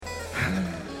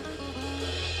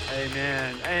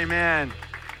Amen. Amen.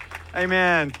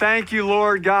 Amen. Thank you,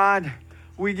 Lord God.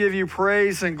 We give you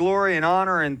praise and glory and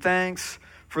honor and thanks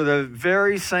for the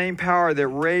very same power that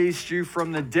raised you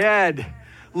from the dead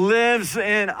lives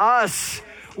in us.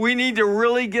 We need to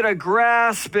really get a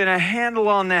grasp and a handle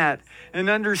on that and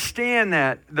understand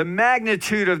that, the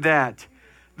magnitude of that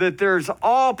there's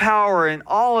all power and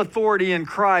all authority in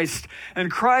Christ, and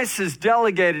Christ is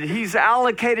delegated. He's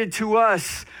allocated to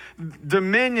us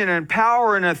dominion and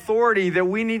power and authority that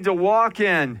we need to walk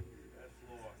in,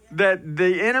 that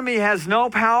the enemy has no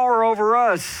power over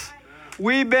us.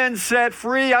 We've been set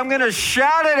free. I'm going to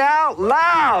shout it out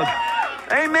loud.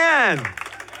 Amen.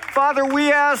 Father,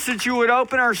 we ask that you would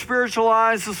open our spiritual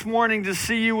eyes this morning to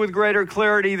see you with greater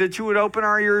clarity, that you would open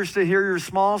our ears to hear your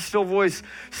small, still voice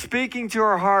speaking to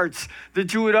our hearts,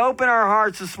 that you would open our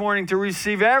hearts this morning to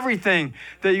receive everything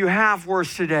that you have for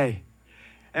us today.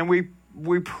 And we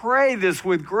pray this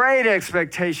with great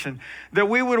expectation, that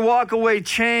we would walk away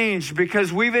changed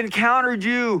because we've encountered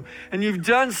you and you've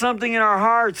done something in our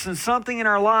hearts and something in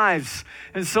our lives.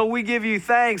 And so we give you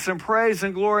thanks and praise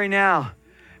and glory now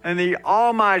in the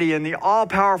almighty and the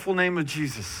all-powerful name of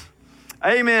Jesus.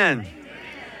 Amen. Amen.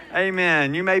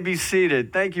 Amen. You may be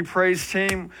seated. Thank you, praise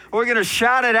team. We're going to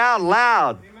shout it out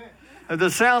loud. Amen. If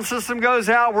the sound system goes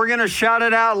out, we're going to shout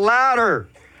it out louder.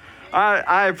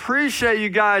 I appreciate you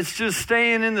guys just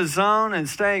staying in the zone and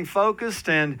staying focused.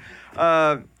 And,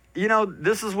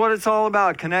 this is what it's all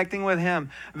about, connecting with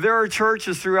Him. There are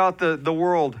churches throughout the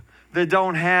world that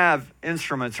don't have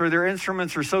instruments, or their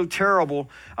instruments are so terrible.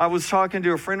 I was talking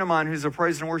to a friend of mine who's a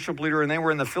praise and worship leader, and they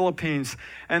were in the Philippines,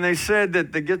 and they said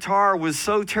that the guitar was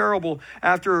so terrible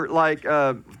after like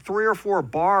 3 or 4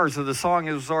 bars of the song,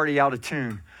 it was already out of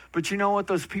tune. But you know what?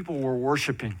 Those people were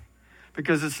worshiping.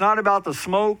 Because it's not about the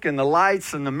smoke and the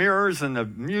lights and the mirrors and the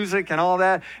music and all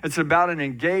that. It's about an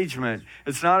engagement.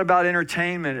 It's not about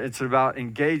entertainment. It's about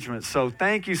engagement. So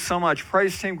thank you so much.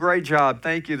 Praise team, great job.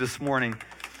 Thank you this morning.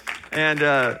 And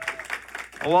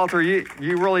Walter, you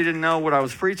really didn't know what I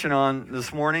was preaching on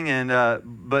this morning,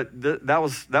 but that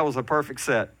was a perfect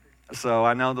set. So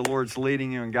I know the Lord's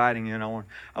leading you and guiding you, and I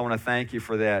want to thank you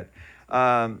for that.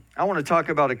 I want to talk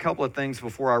about a couple of things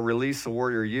before I release the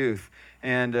Warrior Youth.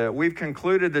 And we've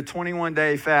concluded the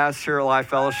 21-day fast here at Life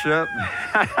Fellowship.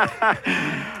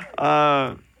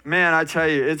 Man, I tell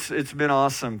you, it's been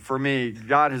awesome for me.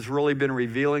 God has really been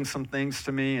revealing some things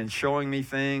to me and showing me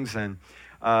things and,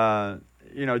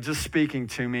 just speaking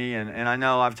to me. And I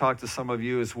know I've talked to some of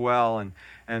you as well,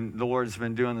 and the Lord has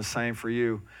been doing the same for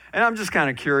you. And I'm just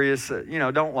kind of curious,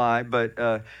 don't lie,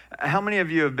 but how many of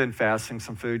you have been fasting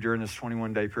some food during this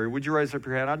 21-day period? Would you raise up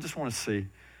your hand? I just want to see.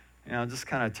 Just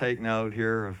kind of take note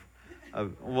here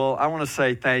well, I want to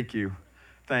say thank you.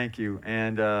 Thank you.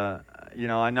 And,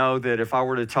 I know that if I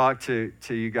were to talk to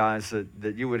you guys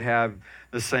that you would have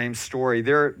the same story.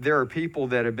 There are people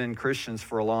that have been Christians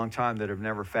for a long time that have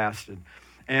never fasted.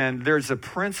 And there's a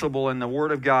principle in the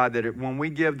Word of God that when we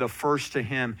give the first to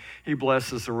Him, He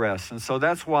blesses the rest. And so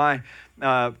that's why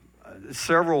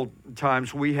several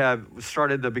times we have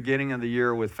started the beginning of the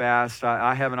year with fast.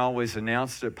 I haven't always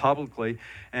announced it publicly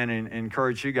and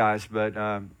encourage you guys, but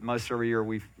most every year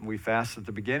we fast at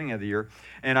the beginning of the year.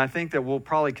 And I think that we'll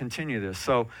probably continue this.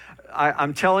 So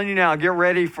I'm telling you now, get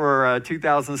ready for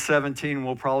 2017.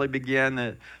 We'll probably begin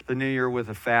the new year with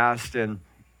a fast. And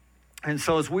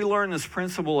so as we learn this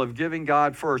principle of giving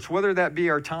God first, whether that be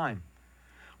our time,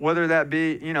 whether that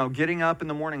be, getting up in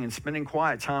the morning and spending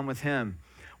quiet time with Him,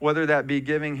 whether that be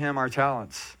giving Him our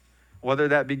talents, whether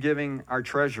that be giving our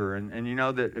treasure. And you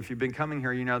know that if you've been coming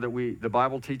here, you know that the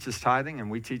Bible teaches tithing, and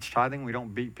we teach tithing. We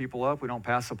don't beat people up. We don't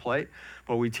pass a plate,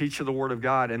 but we teach you the Word of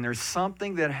God. And there's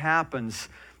something that happens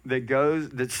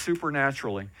that's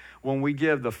supernaturally when we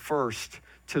give the first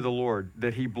to the Lord,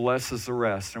 that He blesses the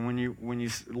rest. And when you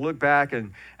look back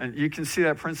and you can see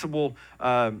that principle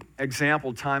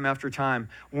example time after time.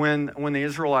 When the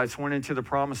Israelites went into the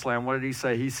promised land, what did He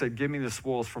say? He said, give me the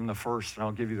spoils from the first and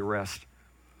I'll give you the rest.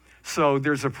 So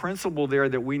there's a principle there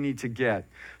that we need to get.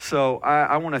 So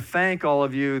I want to thank all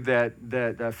of you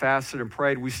that fasted and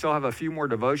prayed. We still have a few more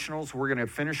devotionals. We're going to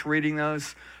finish reading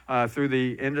those through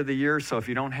the end of the year. So if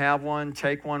you don't have one,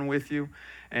 take one with you.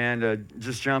 And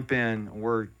just jump in.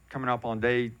 We're coming up on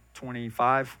day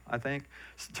 25, I think.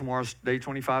 Tomorrow's day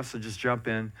 25, so just jump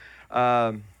in.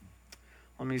 Let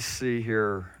me see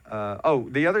here.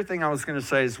 The other thing I was going to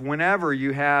say is whenever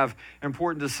you have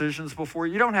important decisions before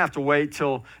you don't have to wait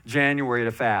till January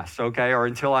to fast, okay, or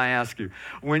until I ask you.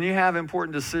 When you have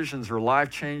important decisions or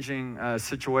life-changing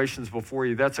situations before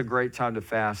you, that's a great time to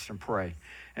fast and pray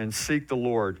and seek the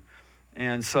Lord.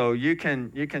 And so you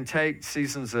can take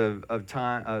seasons of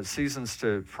time, seasons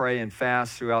to pray and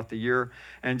fast throughout the year.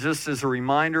 And just as a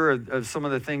reminder of some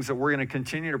of the things that we're going to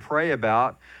continue to pray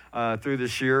about through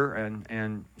this year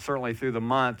and certainly through the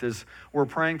month, is we're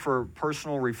praying for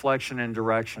personal reflection and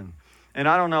direction. And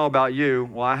I don't know about you.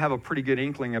 Well, I have a pretty good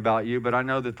inkling about you, but I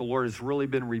know that the Lord has really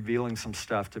been revealing some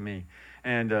stuff to me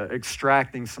and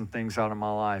extracting some things out of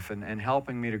my life and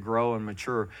helping me to grow and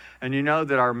mature. And you know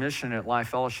that our mission at Life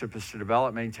Fellowship is to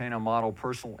develop, maintain, and model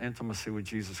personal intimacy with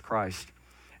Jesus Christ.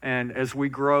 And as we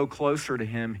grow closer to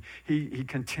him, he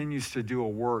continues to do a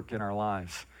work in our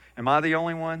lives. Am I the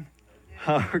only one?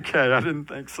 Okay, I didn't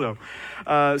think so.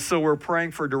 So we're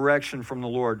praying for direction from the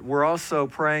Lord. We're also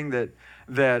praying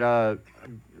that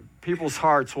people's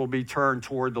hearts will be turned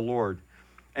toward the Lord.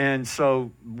 And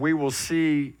so we will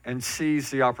see and seize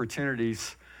the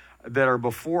opportunities that are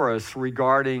before us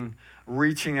regarding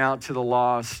reaching out to the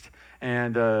lost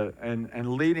and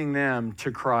leading them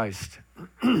to Christ.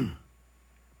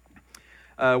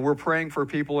 We're praying for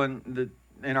people in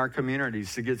our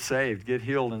communities to get saved, get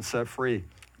healed, and set free.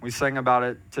 We sang about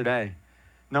it today.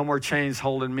 No more chains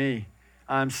holding me.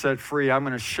 I'm set free. I'm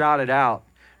going to shout it out.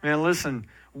 Man, listen,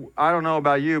 I don't know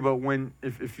about you, but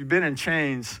if you've been in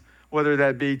chains, whether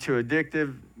that be to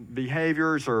addictive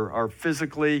behaviors or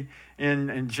physically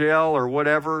in jail or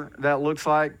whatever that looks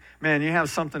like, man, you have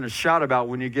something to shout about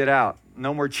when you get out.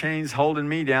 No more chains holding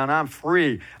me down. I'm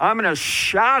free. I'm going to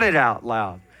shout it out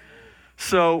loud.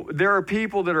 So there are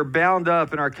people that are bound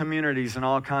up in our communities in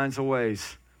all kinds of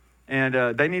ways,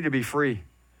 and they need to be free.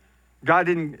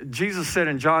 Jesus said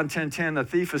in John 10:10, the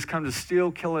thief has come to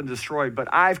steal, kill, and destroy, but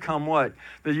I've come what?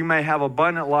 That you may have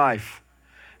abundant life.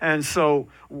 And so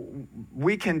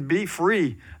we can be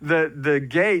free. The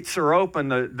gates are open.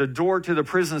 The door to the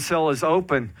prison cell is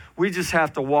open. We just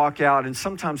have to walk out. And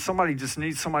sometimes somebody just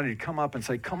needs somebody to come up and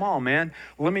say, come on, man,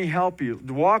 let me help you.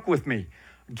 Walk with me.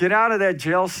 Get out of that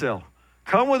jail cell.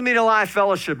 Come with me to Life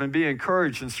Fellowship and be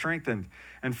encouraged and strengthened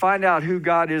and find out who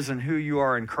God is and who you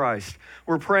are in Christ.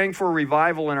 We're praying for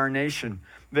revival in our nation,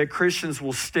 that Christians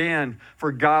will stand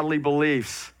for godly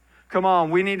beliefs. Come on,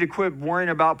 we need to quit worrying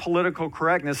about political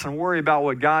correctness and worry about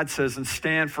what God says and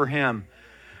stand for him.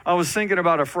 I was thinking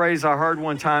about a phrase I heard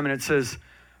one time, and it says,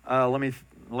 let me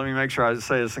make sure I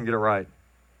say this and get it right.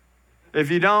 If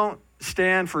you don't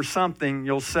stand for something,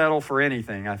 you'll settle for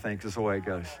anything, I think is the way it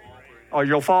goes. Oh,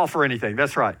 you'll fall for anything.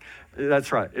 That's right.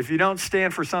 That's right. If you don't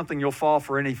stand for something, you'll fall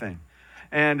for anything.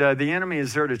 And the enemy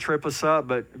is there to trip us up,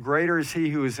 but greater is he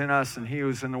who is in us than he who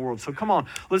is in the world. So come on,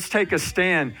 let's take a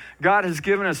stand. God has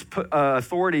given us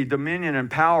authority, dominion, and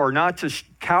power, not to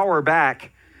cower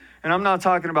back. And I'm not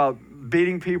talking about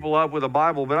beating people up with a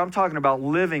Bible, but I'm talking about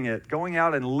living it, going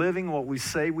out and living what we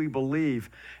say we believe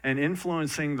and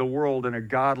influencing the world in a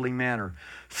godly manner.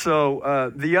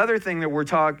 So the other thing that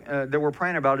we're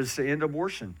praying about is to end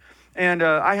abortion. And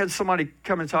I had somebody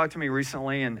come and talk to me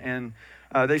recently, and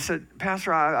they said,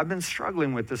 Pastor, I've been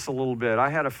struggling with this a little bit. I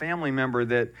had a family member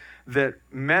that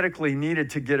medically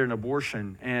needed to get an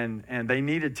abortion, and they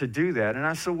needed to do that. And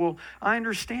I said, well, I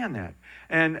understand that.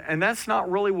 And that's not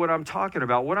really what I'm talking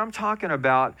about. What I'm talking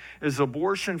about is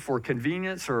abortion for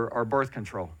convenience or birth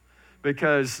control.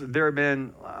 Because there have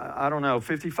been,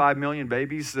 55 million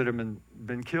babies that have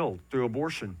been killed through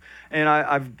abortion. And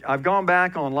I've gone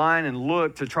back online and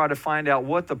looked to try to find out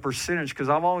what the percentage, because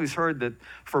I've always heard that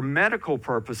for medical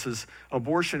purposes,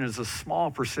 abortion is a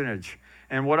small percentage.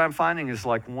 And what I'm finding is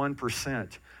like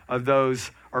 1% of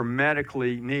those are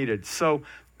medically needed. So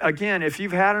again, if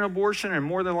you've had an abortion, and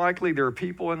more than likely there are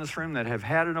people in this room that have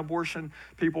had an abortion,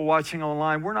 people watching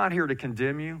online, we're not here to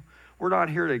condemn you. We're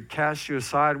not here to cast you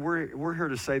aside. We're here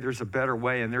to say there's a better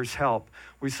way and there's help.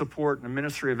 We support the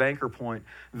ministry of Anchor Point,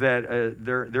 that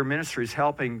their ministry is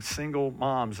helping single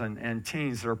moms and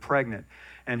teens that are pregnant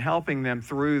and helping them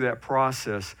through that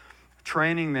process,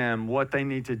 training them what they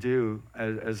need to do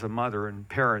as a mother and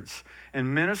parents,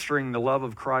 and ministering the love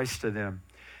of Christ to them.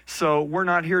 So we're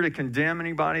not here to condemn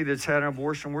anybody that's had an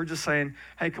abortion. We're just saying,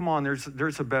 hey, come on,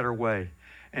 there's a better way.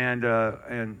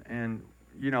 And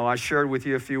you know, I shared with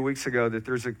you a few weeks ago that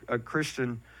there's a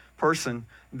Christian person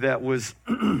that was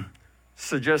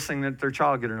suggesting that their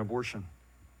child get an abortion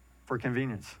for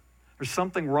convenience. There's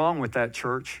something wrong with that,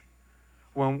 church.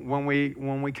 When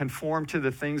we conform to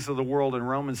the things of the world, and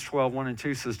Romans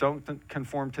 12:1-2 says, don't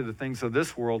conform to the things of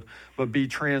this world, but be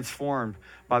transformed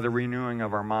by the renewing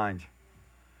of our mind.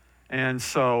 And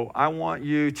so I want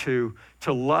you to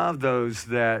love those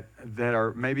that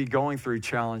are maybe going through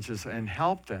challenges and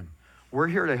help them. We're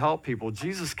here to help people.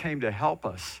 Jesus came to help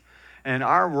us, and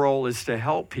our role is to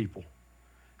help people.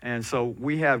 And so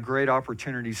we have great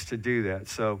opportunities to do that.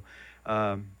 So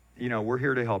we're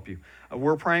here to help you.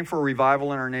 We're praying for a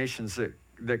revival in our nations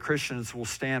that Christians will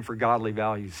stand for godly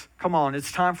values. Come on,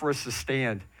 it's time for us to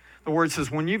stand. The word says,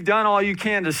 when you've done all you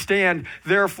can to stand,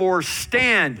 therefore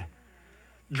stand.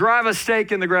 Drive a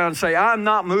stake in the ground and say, I'm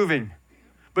not moving.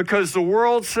 Because the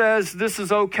world says this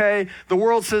is okay. The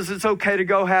world says it's okay to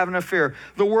go have an affair.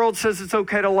 The world says it's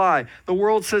okay to lie. The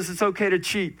world says it's okay to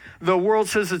cheat. The world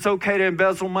says it's okay to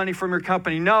embezzle money from your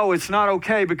company. No, it's not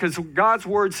okay, because God's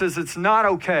word says it's not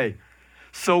okay.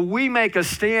 So we make a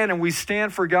stand, and we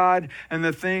stand for God and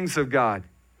the things of God.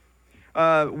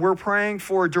 We're praying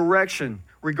for direction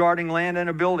regarding land and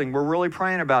a building. We're really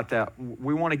praying about that.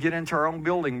 We want to get into our own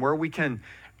building where we can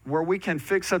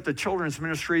fix up the children's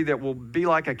ministry that will be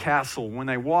like a castle. When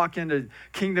they walk into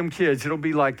Kingdom Kids, it'll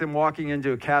be like them walking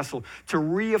into a castle, to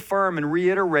reaffirm and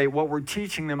reiterate what we're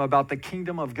teaching them about the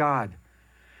kingdom of God.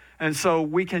 And so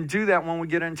we can do that when we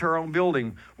get into our own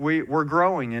building. We're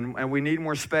growing and we need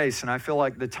more space, and I feel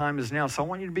like the time is now. So I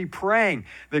want you to be praying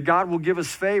that God will give us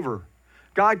favor.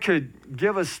 God could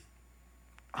give us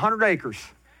 100 acres.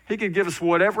 He could give us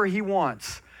whatever he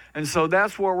wants. And so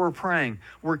that's what we're praying.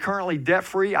 We're currently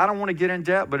debt-free. I don't want to get in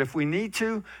debt, but if we need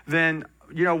to, then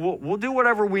we'll do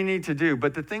whatever we need to do.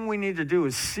 But the thing we need to do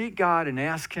is seek God and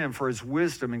ask him for his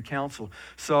wisdom and counsel.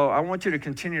 So I want you to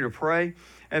continue to pray.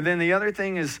 And then the other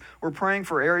thing is, we're praying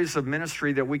for areas of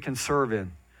ministry that we can serve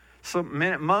in. So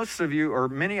most of you, or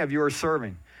many of you, are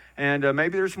serving. And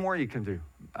maybe there's more you can do.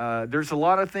 There's a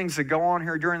lot of things that go on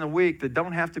here during the week that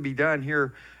don't have to be done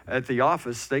here at the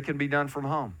office. They can be done from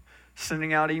home.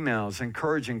 Sending out emails,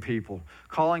 encouraging people,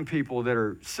 calling people that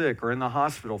are sick or in the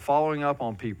hospital, following up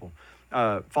on people,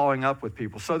 following up with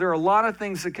people. So there are a lot of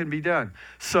things that can be done.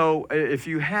 So if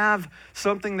you have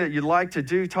something that you'd like to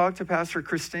do, talk to Pastor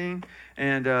Christine.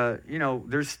 And,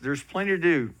 there's plenty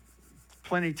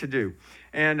to do.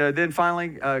 And then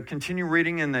finally, continue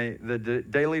reading in the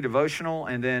daily devotional.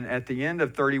 And then at the end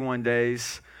of 31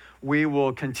 days, we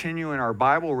will continue in our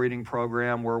Bible reading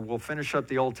program, where we'll finish up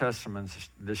the Old Testament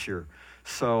this year.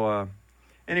 So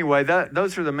anyway,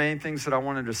 those are the main things that I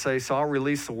wanted to say. So I'll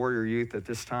release the Warrior Youth at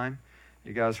this time.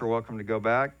 You guys are welcome to go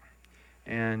back.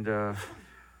 And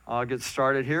I'll get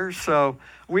started here. So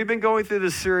we've been going through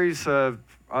this series of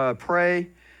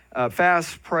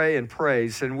fast, pray, and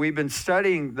praise. And we've been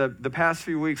studying the past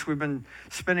few weeks. We've been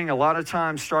spending a lot of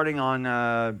time starting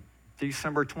on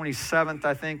December 27th,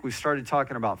 I think. We started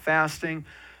talking about fasting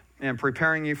and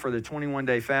preparing you for the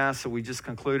 21-day fast that we just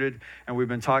concluded. And we've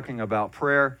been talking about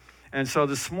prayer. And so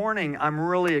this morning, I'm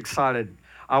really excited.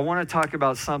 I want to talk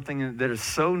about something that is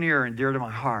so near and dear to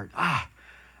my heart.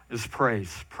 Is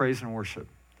praise and worship.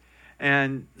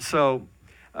 And so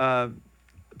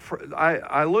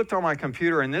I looked on my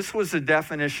computer, and this was the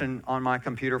definition on my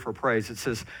computer for praise. It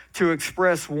says, to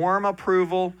express warm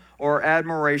approval or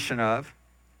admiration of,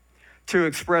 to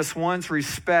express one's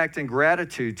respect and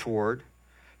gratitude toward,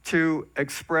 to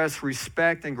express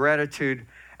respect and gratitude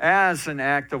as an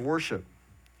act of worship.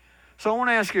 So I want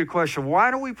to ask you a question.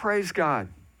 Why do we praise God?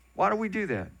 Why do we do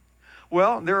that?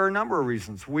 Well, there are a number of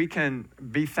reasons. We can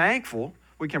be thankful.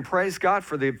 We can praise God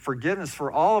for the forgiveness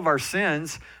for all of our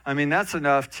sins. I mean, that's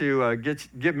enough to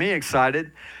get me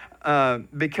excited,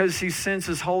 because he sends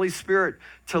his Holy Spirit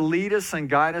to lead us and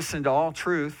guide us into all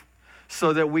truth,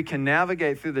 so that we can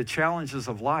navigate through the challenges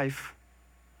of life.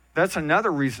 That's another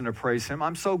reason to praise him.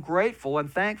 I'm so grateful and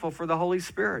thankful for the Holy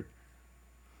Spirit,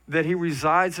 that he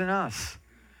resides in us,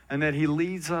 and that he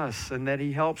leads us, and that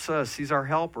he helps us. He's our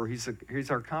helper. He's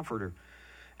our comforter.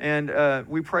 And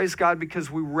we praise God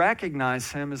because we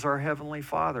recognize him as our Heavenly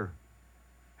Father,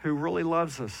 who really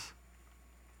loves us.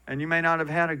 And you may not have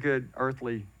had a good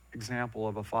earthly example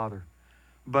of a father,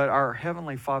 but our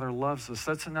Heavenly Father loves us.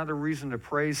 That's another reason to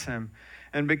praise him.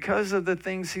 And because of the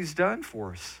things he's done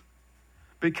for us,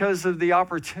 because of the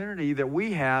opportunity that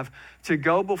we have to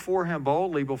go before him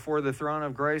boldly, before the throne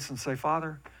of grace, and say,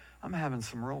 Father, I'm having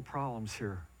some real problems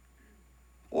here.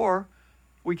 Or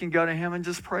we can go to him and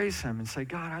just praise him and say,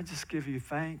 God, I just give you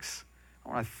thanks. I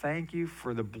want to thank you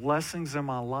for the blessings in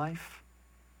my life.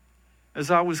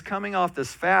 As I was coming off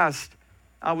this fast,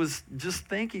 I was just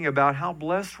thinking about how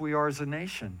blessed we are as a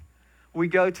nation. We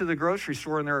go to the grocery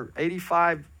store, and there are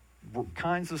 85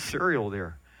 kinds of cereal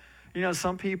there.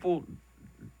 Some people,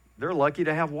 they're lucky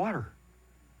to have water.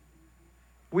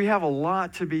 We have a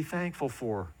lot to be thankful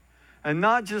for. And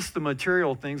not just the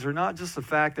material things, or not just the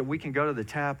fact that we can go to the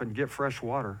tap and get fresh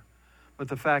water, but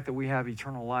the fact that we have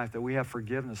eternal life, that we have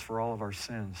forgiveness for all of our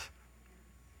sins.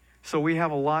 So we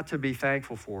have a lot to be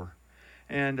thankful for.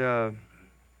 And I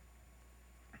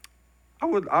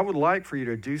would like for you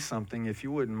to do something, if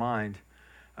you wouldn't mind.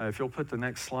 If you'll put the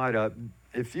next slide up.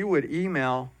 if you would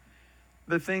email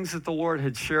the things that the Lord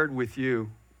had shared with you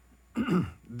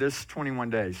this 21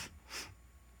 days.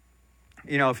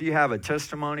 You know, if you have a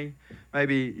testimony,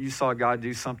 maybe you saw God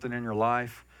do something in your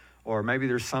life, or maybe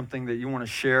there's something that you want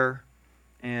to share.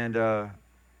 And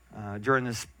during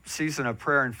this season of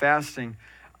prayer and fasting,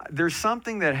 there's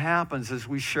something that happens as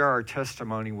we share our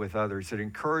testimony with others. It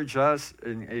encourages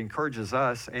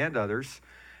us and others.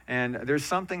 And there's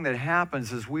something that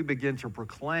happens as we begin to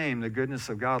proclaim the goodness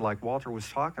of God, like Walter was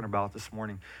talking about this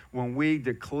morning, when we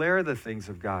declare the things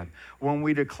of God, when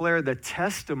we declare the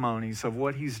testimonies of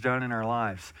what he's done in our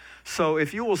lives. So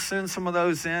if you will send some of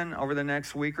those in over the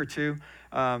next week or two,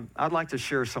 I'd like to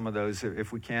share some of those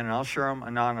if we can, and I'll share them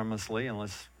anonymously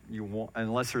unless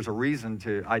there's a reason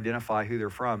to identify who they're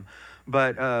from.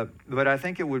 But I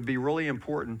think it would be really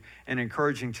important and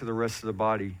encouraging to the rest of the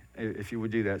body if you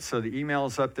would do that. So the email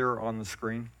is up there on the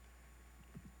screen.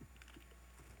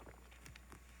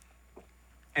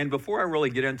 And before I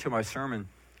really get into my sermon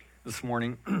this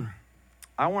morning,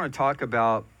 I want to talk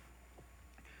about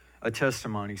a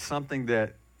testimony, something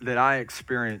that I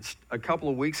experienced a couple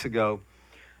of weeks ago.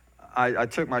 I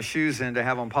took my shoes in to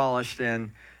have them polished,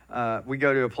 and we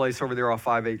go to a place over there off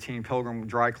 518, Pilgrim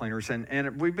Dry Cleaners,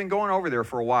 and we've been going over there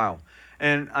for a while.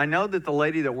 And I know that the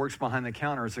lady that works behind the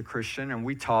counter is a Christian, and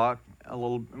we talk a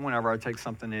little whenever I take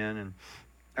something in.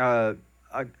 And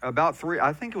about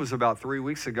 3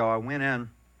 weeks ago, I went in.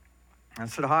 I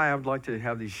said, "Hi, I would like to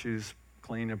have these shoes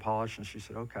cleaned and polished." And she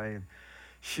said, "Okay." And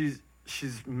she's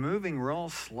moving real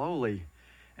slowly,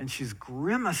 and she's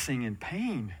grimacing in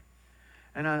pain.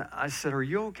 And I said, "Are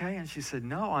you okay?" And she said,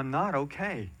 "No, I'm not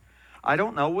okay. I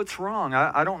don't know what's wrong.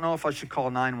 I don't know if I should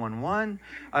call 911.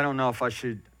 I don't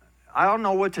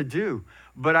know what to do,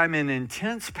 but I'm in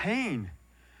intense pain."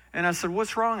 And I said,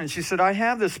 "What's wrong?" And she said, "I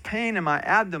have this pain in my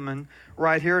abdomen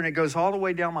right here, and it goes all the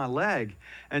way down my leg."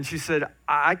 And she said,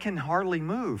 "I can hardly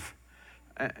move."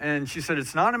 And she said,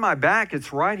 "It's not in my back,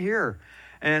 it's right here."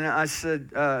 And I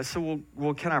said,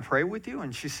 well, can I pray with you?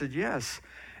 And she said, "Yes."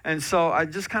 And so I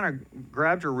just kind of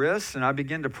grabbed her wrist, and I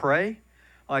began to pray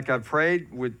like I've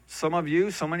prayed with some of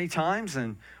you so many times.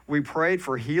 And we prayed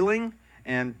for healing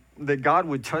and that God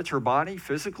would touch her body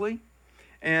physically.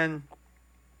 And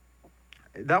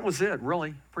that was it,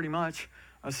 really, pretty much.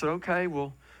 I said, "Okay,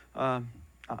 well, I'll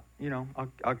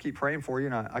keep praying for you."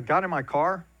 And I got in my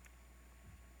car,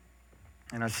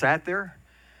 and I sat there,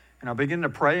 and I began to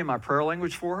pray in my prayer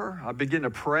language for her. I began to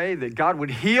pray that God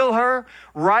would heal her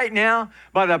right now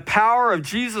by the power of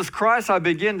Jesus Christ. I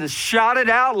began to shout it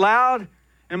out loud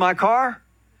in my car,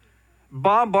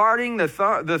 bombarding the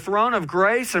throne of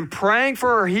grace and praying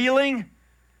for her healing.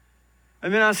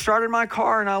 And then I started my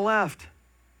car and I left.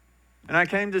 And I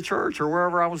came to church or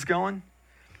wherever I was going.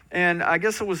 And I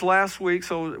guess it was last week,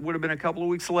 so it would have been a couple of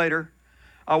weeks later.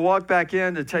 I walked back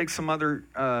in to take some other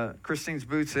Christine's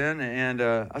boots in, and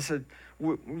I said,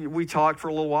 we talked for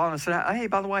a little while, and I said, "Hey,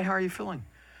 by the way, how are you feeling?"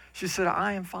 She said,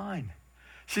 "I am fine."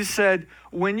 She said,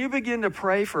 "When you begin to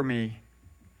pray for me,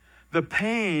 the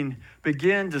pain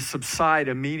began to subside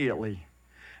immediately."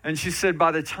 And she said,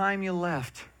 "By the time you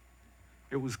left,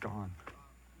 it was gone."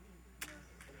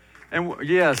 And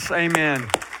yes, amen.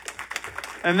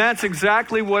 And that's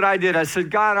exactly what I did. I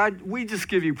said, "God, we just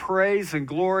give you praise and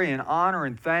glory and honor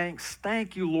and thanks.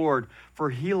 Thank you, Lord, for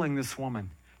healing this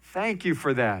woman. Thank you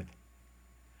for that."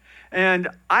 And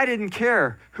I didn't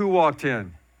care who walked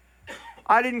in.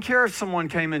 I didn't care if someone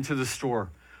came into the store.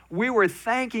 We were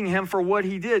thanking him for what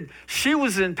he did. She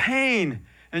was in pain,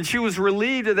 and she was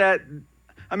relieved of that.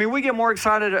 I mean, we get more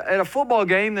excited at a football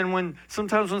game than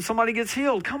sometimes when somebody gets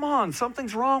healed. Come on,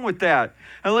 something's wrong with that.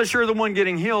 Unless you're the one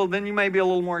getting healed, then you may be a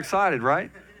little more excited,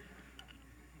 right?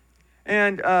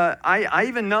 And I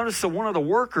even noticed that one of the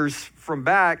workers from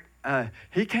back,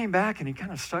 he came back and he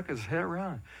kind of stuck his head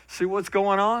around. See what's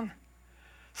going on?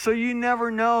 So you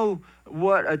never know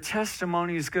what a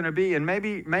testimony is going to be. And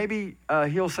maybe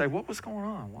he'll say, "What was going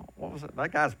on? What was it?"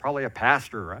 That guy's probably a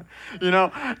pastor, right?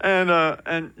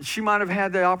 And she might have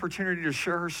had the opportunity to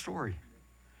share her story.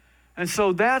 And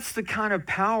so that's the kind of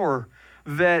power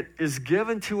that is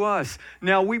given to us.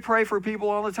 Now, we pray for people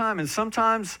all the time, and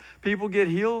sometimes people get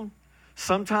healed.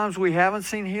 Sometimes we haven't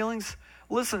seen healings.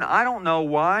 Listen, I don't know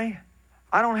why.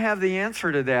 I don't have the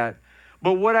answer to that.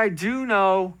 But what I do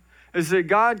know is that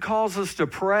God calls us to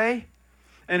pray.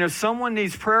 And if someone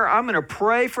needs prayer, I'm going to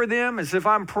pray for them as if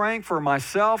I'm praying for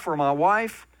myself or my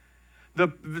wife.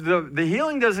 The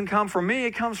healing doesn't come from me,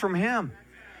 it comes from him.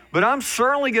 But I'm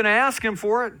certainly going to ask him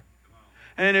for it.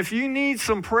 And if you need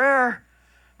some prayer,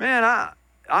 man,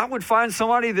 I would find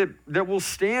somebody that will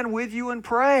stand with you and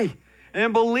pray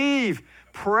and believe.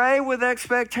 Pray with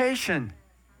expectation.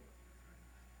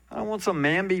 I don't want some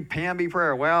mamby-pamby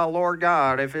prayer. Well, Lord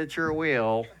God, if it's your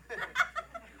will,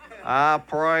 I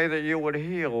pray that you would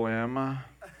heal him.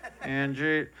 And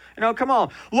come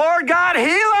on. Lord God,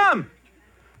 heal him.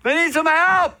 They need some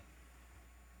help.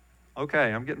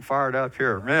 Okay, I'm getting fired up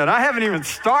here. Man, I haven't even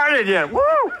started yet. Woo!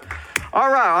 All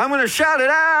right, I'm going to shout it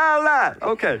out loud.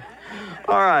 Okay.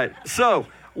 All right, so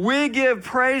we give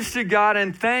praise to God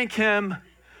and thank him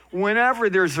whenever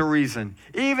there's a reason.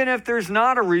 Even if there's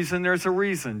not a reason, there's a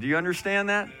reason. Do you understand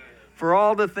that? For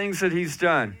all the things that he's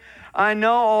done. I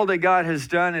know all that God has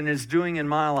done and is doing in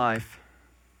my life.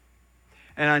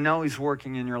 And I know he's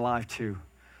working in your life too.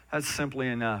 That's simply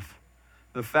enough.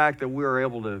 The fact that we are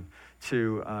able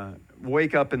to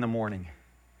wake up in the morning,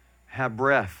 have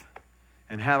breath,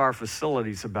 and have our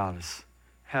facilities about us,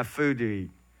 have food to eat,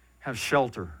 have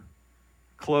shelter,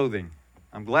 clothing.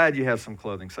 I'm glad you have some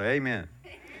clothing. Say amen.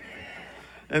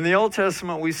 In the Old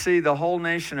Testament, we see the whole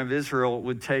nation of Israel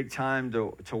would take time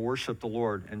to worship the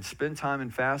Lord and spend time in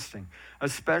fasting,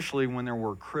 especially when there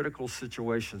were critical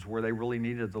situations where they really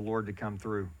needed the Lord to come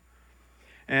through.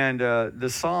 And the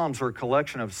Psalms are a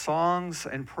collection of songs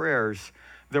and prayers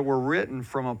that were written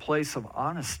from a place of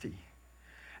honesty.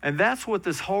 And that's what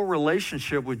this whole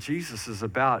relationship with Jesus is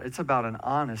about. It's about an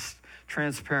honest,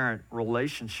 transparent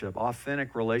relationship,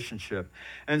 authentic relationship.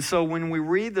 And so when we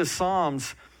read the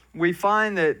Psalms, we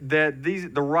find that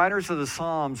the writers of the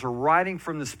Psalms are writing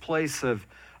from this place of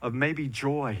maybe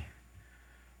joy.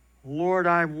 Lord,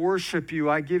 I worship you.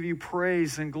 I give you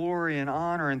praise and glory and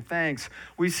honor and thanks.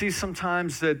 We see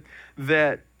sometimes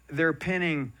that they're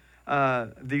penning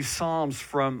these Psalms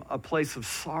from a place of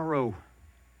sorrow,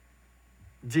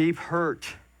 deep hurt.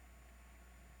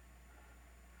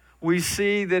 We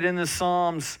see that in the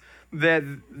Psalms that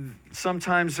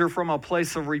sometimes they're from a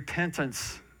place of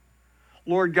repentance.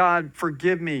 Lord God,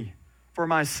 forgive me for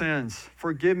my sins.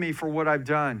 Forgive me for what I've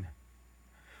done.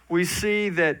 We see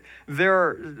that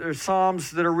there are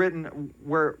Psalms that are written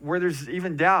where there's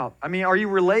even doubt. I mean, are you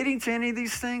relating to any of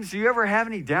these things? Do you ever have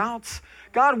any doubts?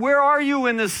 God, where are you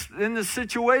in this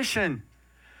situation?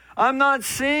 I'm not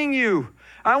seeing you.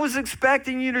 I was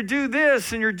expecting you to do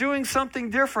this, and you're doing something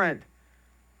different.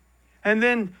 And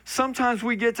then sometimes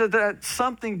we get to that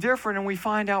something different, and we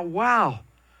find out, wow,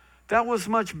 that was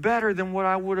much better than what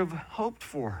I would have hoped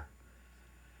for.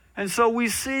 And so we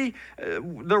see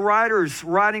the writers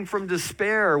writing from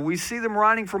despair. We see them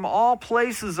writing from all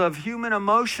places of human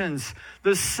emotions,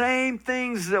 the same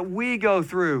things that we go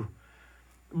through.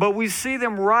 But we see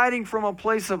them writing from a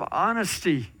place of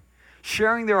honesty,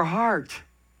 sharing their heart.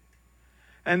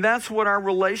 And that's what our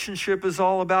relationship is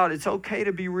all about. It's okay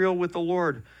to be real with the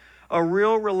Lord. A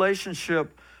real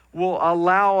relationship will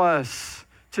allow us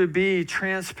to be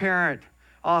transparent,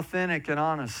 authentic, and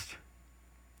honest.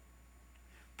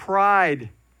 Pride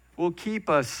will keep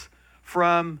us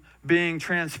from being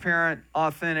transparent,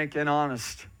 authentic, and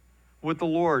honest with the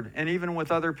Lord and even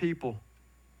with other people.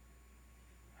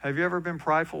 Have you ever been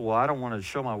prideful? Well, I don't want to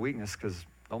show my weakness because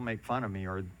they'll make fun of me,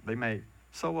 or they may.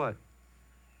 So what?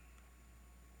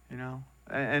 You know?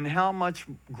 And how much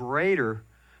greater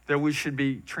that we should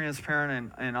be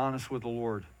transparent and honest with the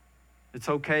Lord. It's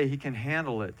okay. He can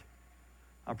handle it.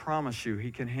 I promise you,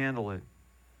 he can handle it.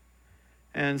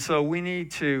 And so we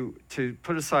need to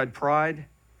put aside pride,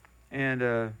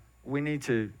 and we need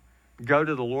to go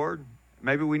to the Lord.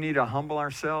 Maybe we need to humble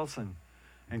ourselves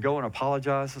and go and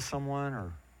apologize to someone,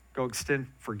 or go extend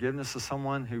forgiveness to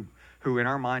someone who in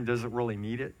our mind doesn't really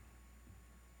need it.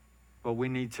 But we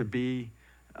need to be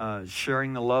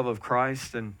sharing the love of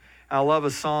Christ. And I love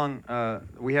a song.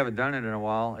 We haven't done it in a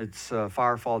while. It's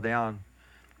Fire Fall Down.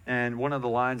 And one of the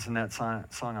lines in that song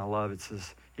I love, it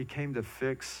says, He came to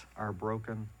fix our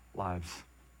broken lives.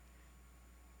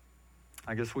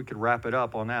 I guess we could wrap it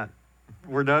up on that.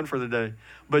 We're done for the day.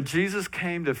 But Jesus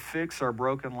came to fix our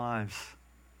broken lives.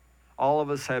 All of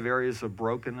us have areas of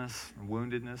brokenness,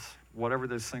 woundedness, whatever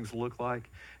those things look like.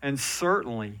 And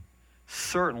certainly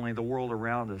the world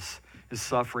around us is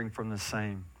suffering from the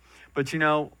same. But you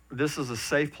know, this is a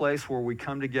safe place where we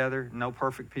come together. No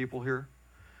perfect people here.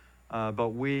 But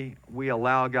we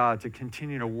allow God to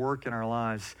continue to work in our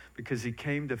lives because he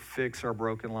came to fix our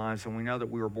broken lives. And we know that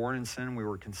we were born in sin. We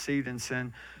were conceived in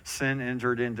sin. Sin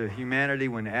entered into humanity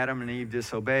when Adam and Eve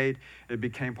disobeyed. It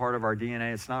became part of our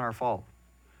DNA. It's not our fault.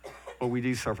 But we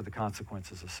do suffer the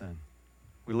consequences of sin.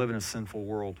 We live in a sinful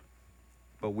world.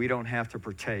 But we don't have to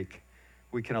partake.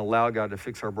 We can allow God to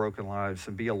fix our broken lives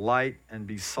and be a light and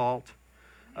be salt.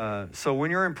 So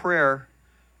when you're in prayer,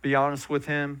 be honest with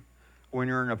him. When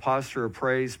you're in a posture of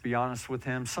praise, be honest with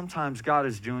him. Sometimes God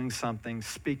is doing something,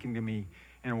 speaking to me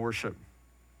in worship.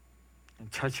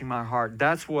 and touching my heart.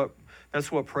 That's what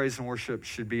praise and worship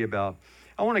should be about.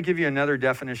 I want to give you another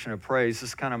definition of praise. This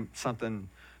is kind of something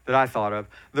that I thought of.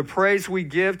 The praise we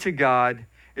give to God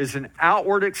is an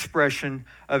outward expression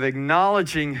of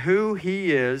acknowledging who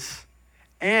He is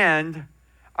and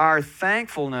our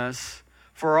thankfulness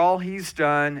for all He's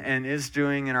done and is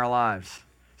doing in our lives.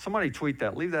 Somebody tweet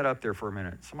that. Leave that up there for a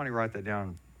minute. Somebody write that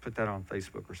down. Put that on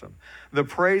Facebook or something. The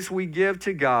praise we give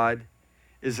to God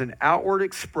is an outward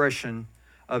expression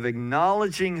of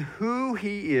acknowledging who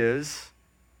He is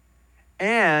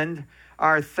and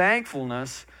our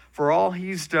thankfulness for all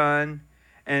He's done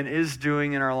and is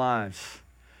doing in our lives.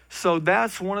 So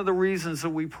that's one of the reasons that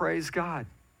we praise God.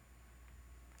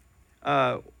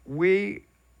 Let me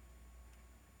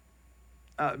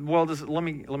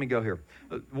go here.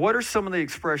 What are some of the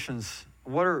expressions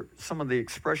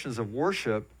of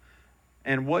worship,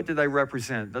 and what do they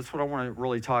represent? That's what I want to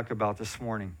really talk about this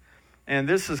morning. And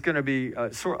this is going to be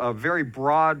a very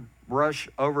broad brush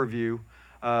overview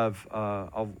of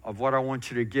what I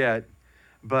want you to get.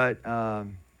 But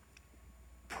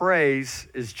praise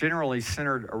is generally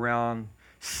centered around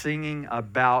singing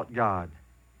about God.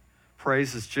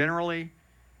 Praise is generally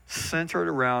centered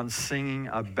around singing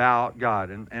about God.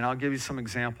 And I'll give you some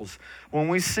examples. When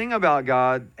we sing about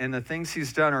God and the things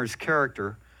He's done or His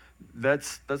character,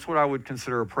 that's what I would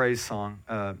consider a praise song,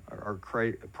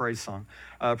 praise song.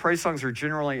 Praise songs are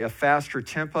generally a faster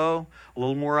tempo, a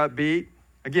little more upbeat.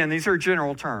 Again, these are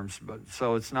general terms,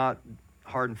 so it's not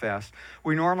hard and fast.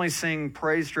 We normally sing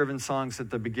praise-driven songs at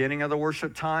the beginning of the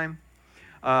worship time.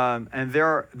 And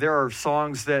there are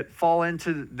songs that fall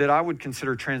into that I would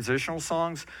consider transitional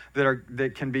songs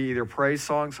that can be either praise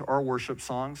songs or worship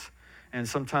songs. And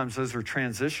sometimes those are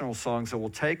transitional songs that will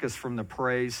take us from the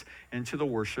praise into the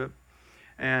worship.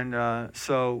 And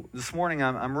so this morning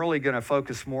I'm really going to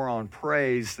focus more on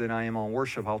praise than I am on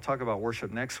worship. I'll talk about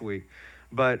worship next week.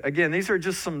 But again, these are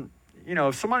just some,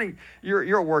 if somebody,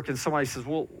 you're at work and somebody says,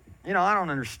 well, I don't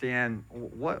understand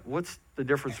what's the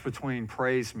difference between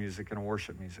praise music and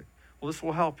worship music. Well, this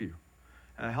will help you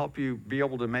be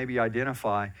able to maybe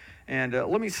identify. And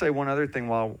let me say one other thing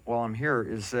while I'm here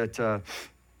is that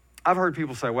I've heard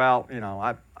people say, well,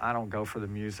 I don't go for the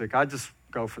music. I just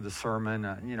go for the sermon.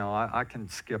 I can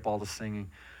skip all the singing.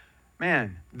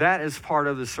 Man, that is part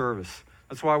of the service.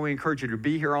 That's why we encourage you to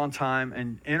be here on time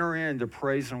and enter into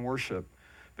praise and worship.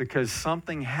 Because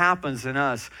something happens in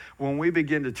us when we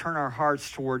begin to turn our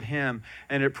hearts toward Him,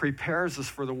 and it prepares us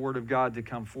for the Word of God to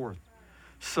come forth.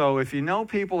 So if you know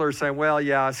people are saying, well,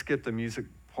 yeah, I skipped the music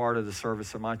part of the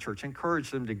service at my church, encourage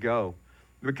them to go.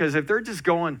 Because if they're just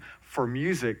going for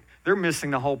music, they're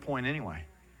missing the whole point anyway.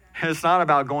 It's not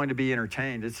about going to be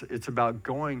entertained. It's about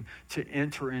going to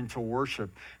enter into worship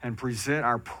and present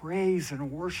our praise and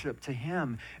worship to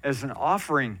Him as an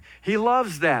offering. He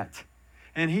loves that.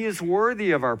 And He is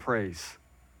worthy of our praise.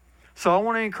 So I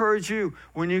want to encourage you,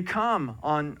 when you come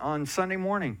on Sunday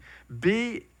morning,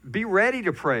 be ready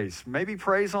to praise. Maybe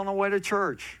praise on the way to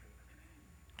church.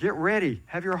 Get ready.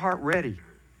 Have your heart ready.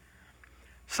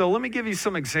 So let me give you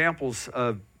some examples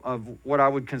of what I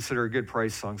would consider good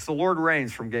praise songs. The Lord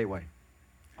Reigns from Gateway.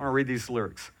 I want to read these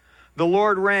lyrics. The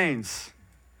Lord reigns.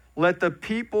 Let the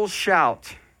people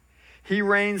shout. He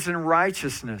reigns in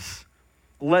righteousness.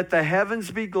 Let the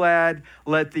heavens be glad.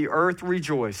 Let the earth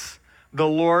rejoice. The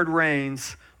Lord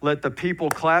reigns. Let the people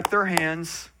clap their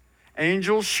hands.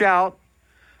 Angels shout.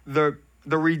 The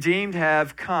redeemed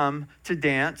have come to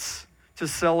dance, to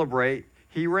celebrate.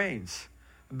 He reigns.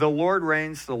 The Lord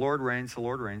reigns, the Lord reigns, the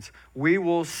Lord reigns. We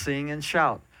will sing and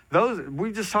shout.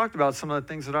 We just talked about some of the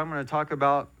things that I'm going to talk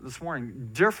about this morning.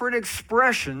 Different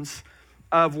expressions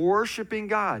of worshiping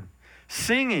God.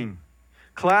 Singing,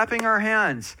 clapping our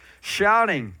hands,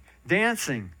 shouting,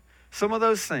 dancing. Some of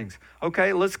those things.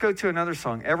 Okay, let's go to another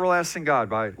song. Everlasting God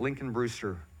by Lincoln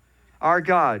Brewster. Our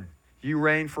God, you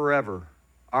reign forever.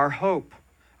 Our hope,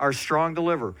 our strong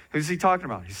deliverer. Who's he talking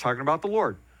about? He's talking about the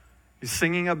Lord. He's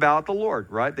singing about the Lord,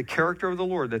 right? The character of the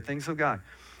Lord, the things of God.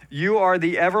 You are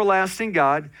the everlasting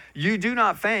God. You do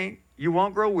not faint. You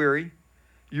won't grow weary.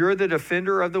 You're the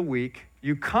defender of the weak.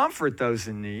 You comfort those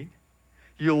in need.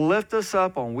 You lift us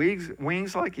up on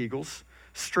wings like eagles.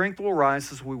 Strength will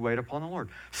rise as we wait upon the Lord.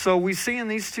 So we see in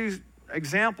these two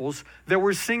examples that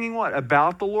we're singing what?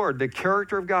 About the Lord, the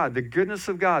character of God, the goodness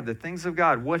of God, the things of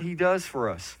God, what He does for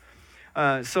us.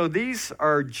 So these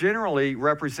are generally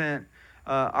represent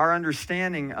our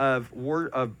understanding of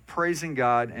praising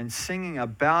God and singing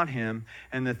about Him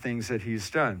and the things that He's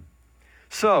done.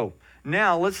 So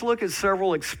now let's look at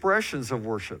several expressions of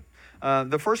worship.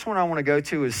 The first one I want to go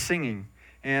to is singing.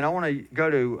 And I want to go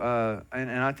to,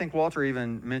 and I think Walter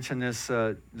even mentioned this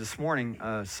this morning,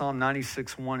 Psalm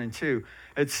 96, 1 and 2.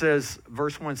 It says,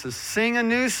 verse 1 says, sing a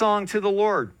new song to the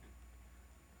Lord.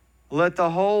 Let the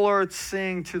whole earth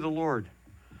sing to the Lord.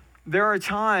 There are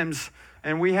times,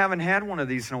 and we haven't had one of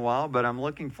these in a while, but I'm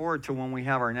looking forward to when we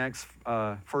have our next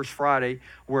First Friday,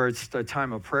 where it's a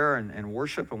time of prayer and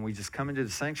worship, and we just come into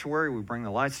the sanctuary, we bring the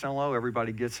lights down low,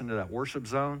 everybody gets into that worship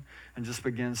zone and just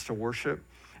begins to worship.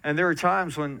 And there are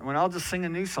times when I'll just sing a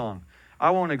new song.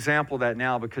 I won't example that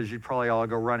now because you'd probably all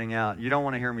go running out. You don't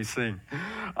want to hear me sing.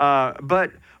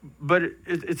 But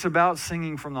it's about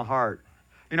singing from the heart.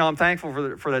 You know, I'm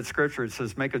thankful for that scripture. It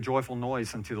says, make a joyful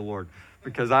noise unto the Lord,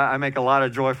 because I make a lot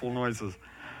of joyful noises.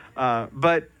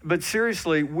 But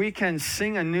seriously, we can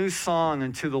sing a new song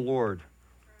unto the Lord.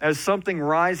 As something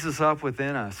rises up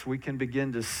within us, we can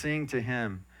begin to sing to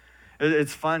him.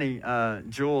 It's funny,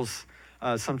 Jules,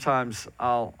 sometimes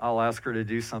I'll ask her to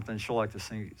do something. She'll like to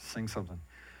sing something.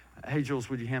 Hey, Jules,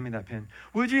 would you hand me that pen?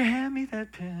 Would you hand me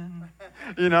that pen?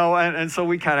 You know, and so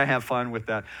we kind of have fun with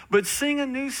that. But sing a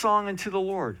new song unto the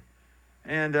Lord.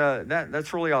 And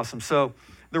that's really awesome. So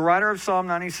the writer of Psalm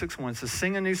 96:1 says,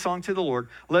 sing a new song to the Lord.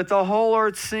 Let the whole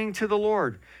earth sing to the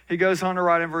Lord. He goes on to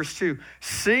write in verse 2,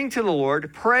 sing to the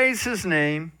Lord, praise his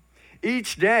name.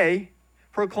 Each day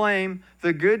proclaim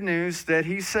the good news that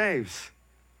he saves.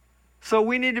 So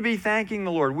we need to be thanking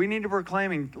the Lord. We need to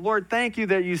proclaiming, Lord, thank you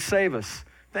that you save us.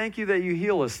 Thank you that you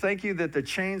heal us. Thank you that the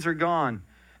chains are gone.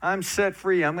 I'm set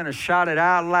free. I'm going to shout it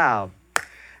out loud.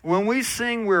 When we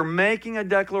sing, we're making a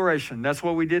declaration. That's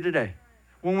what we did today.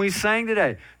 When we sang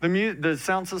today, the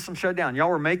sound system shut down. Y'all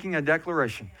were making a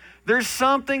declaration. There's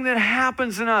something that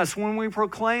happens in us when we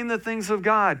proclaim the things of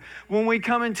God, when we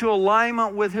come into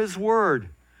alignment with his word.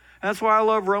 That's why I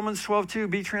love Romans 12:2.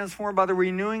 Be transformed by the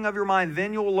renewing of your mind.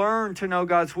 Then you'll learn to know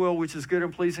God's will, which is good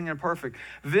and pleasing and perfect.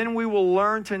 Then we will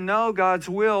learn to know God's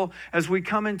will as we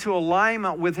come into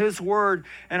alignment with his word,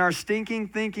 and our stinking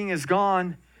thinking is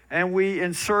gone, and we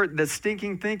insert the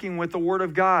stinking thinking with the word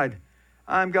of God.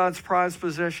 I'm God's prized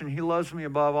possession. He loves me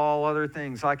above all other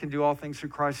things. I can do all things through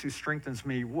Christ who strengthens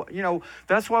me. You know,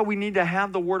 that's why we need to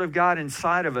have the word of God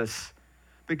inside of us,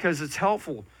 because it's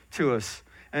helpful to us,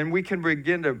 and we can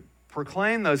begin to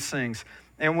proclaim those things.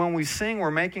 And when we sing,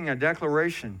 we're making a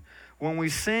declaration. When we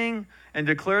sing and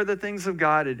declare the things of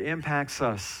God, it impacts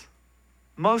us.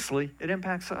 Mostly, it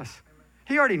impacts us.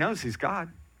 He already knows he's God.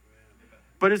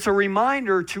 But it's a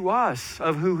reminder to us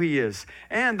of who he is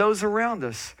and those around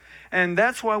us. And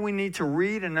that's why we need to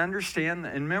read and understand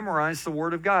and memorize the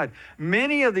word of God.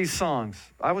 Many of these songs,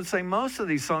 I would say most of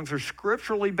these songs, are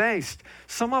scripturally based.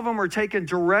 Some of them are taken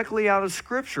directly out of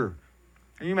Scripture.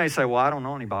 And you may say, well, I don't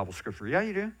know any Bible scripture. Yeah,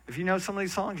 you do. If you know some of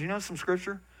these songs, you know some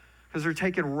scripture, because they're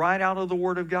taken right out of the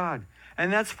Word of God.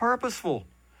 And that's purposeful,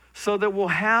 so that we'll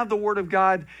have the Word of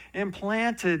God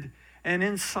implanted and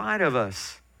inside of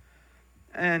us.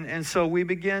 And so we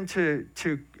begin to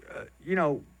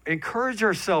encourage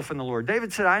ourselves in the Lord.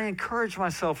 David said, I encourage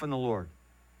myself in the Lord.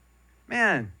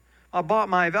 Man,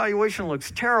 my evaluation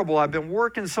looks terrible. I've been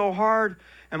working so hard,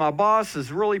 and my boss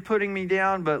is really putting me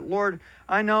down. But Lord,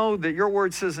 I know that your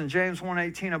word says in James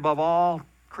 1:18, above all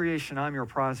creation, I'm your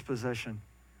prized possession.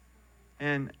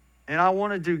 And I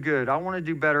want to do good. I want to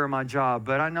do better in my job.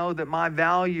 But I know that my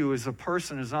value as a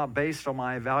person is not based on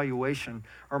my evaluation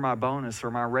or my bonus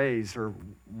or my raise or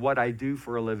what I do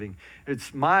for a living.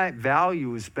 It's my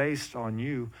value is based on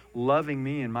you loving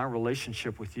me and my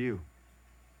relationship with you.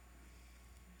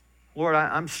 Lord,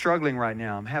 I'm struggling right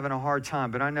now. I'm having a hard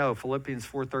time, but I know Philippians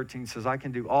 4:13 says, I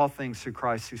can do all things through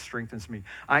Christ who strengthens me.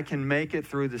 I can make it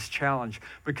through this challenge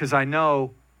because I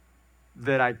know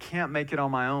that I can't make it on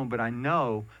my own, but I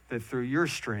know that through your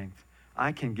strength,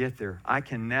 I can get there. I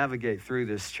can navigate through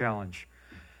this challenge.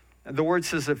 The word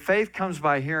says that faith comes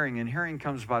by hearing, and hearing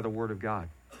comes by the word of God.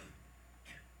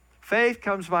 Faith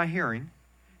comes by hearing,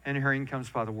 and hearing comes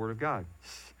by the word of God.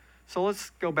 So let's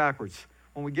go backwards.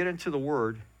 When we get into the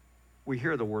word, we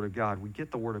hear the word of God. We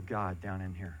get the word of God down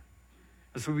in here.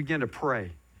 As we begin to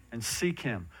pray and seek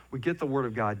him, we get the word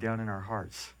of God down in our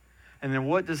hearts. And then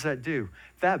what does that do?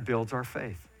 That builds our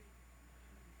faith.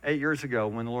 8 years ago,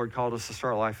 when the Lord called us to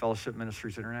start Life Fellowship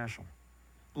Ministries International,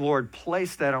 the Lord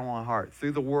placed that on my heart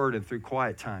through the word and through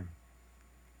quiet time.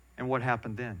 And what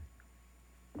happened then?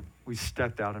 We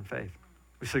stepped out in faith.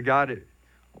 We said, God,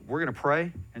 we're going to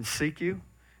pray and seek you.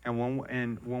 And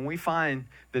when we find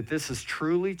that this is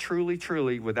truly, truly,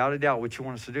 truly, without a doubt, what you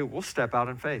want us to do, we'll step out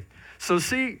in faith. So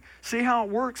see how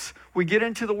it works? We get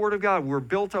into the Word of God. We're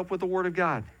built up with the Word of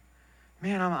God.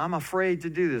 Man, I'm afraid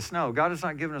to do this. No, God has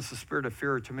not given us a spirit of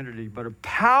fear or timidity, but of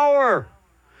power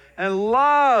and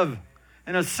love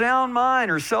and a sound mind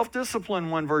or self-discipline,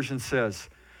 one version says.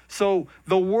 So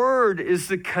the Word is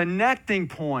the connecting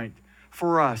point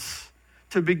for us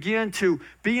to begin to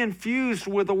be infused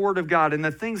with the Word of God and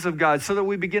the things of God so that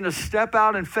we begin to step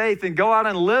out in faith and go out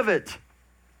and live it.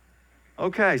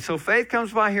 Okay, so faith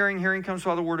comes by hearing, hearing comes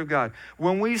by the Word of God.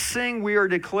 When we sing, we are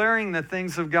declaring the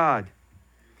things of God.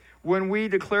 When we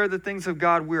declare the things of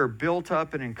God, we are built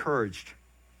up and encouraged.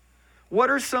 What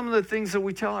are some of the things that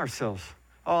we tell ourselves?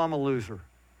 Oh, I'm a loser.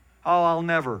 Oh, I'll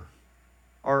never.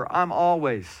 Or I'm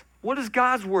always. What does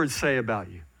God's Word say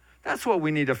about you? That's what we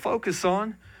need to focus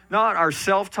on. Not our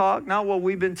self-talk, not what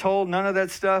we've been told, none of that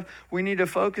stuff. We need to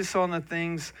focus on the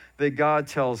things that God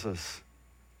tells us.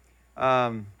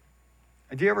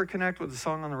 Do you ever connect with a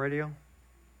song on the radio?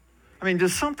 I mean,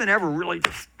 does something ever really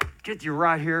just get you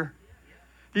right here?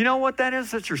 You know what that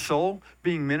is? That's your soul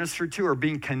being ministered to or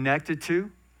being connected to.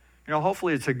 You know,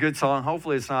 hopefully it's a good song.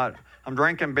 Hopefully it's not, I'm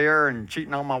drinking beer and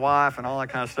cheating on my wife and all that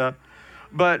kind of stuff.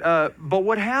 But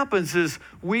what happens is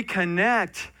we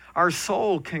connect, our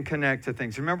soul can connect to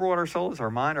things. Remember what our soul is? Our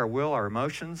mind, our will, our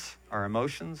emotions, our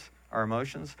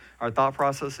thought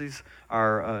processes,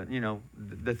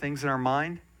 the things in our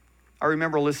mind. I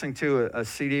remember listening to a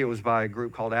CD. It was by a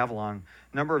group called Avalon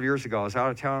a number of years ago. I was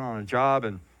out of town on a job,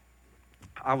 and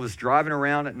I was driving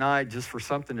around at night just for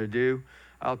something to do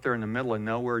out there in the middle of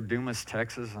nowhere, Dumas,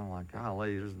 Texas. I'm like,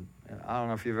 golly, I don't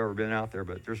know if you've ever been out there,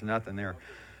 but there's nothing there.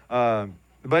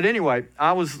 But anyway,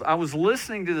 I was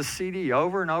listening to the CD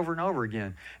over and over and over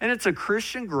again. And it's a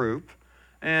Christian group,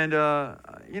 and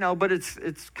but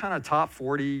it's kind of top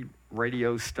 40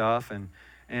 radio stuff,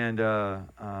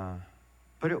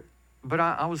 but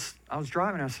I was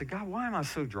driving. And I said, God, why am I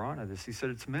so drawn to this? He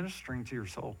said, it's ministering to your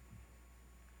soul.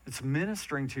 It's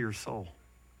ministering to your soul.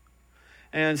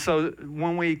 And so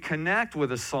when we connect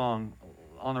with a song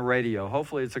on the radio,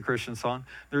 hopefully it's a Christian song,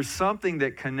 there's something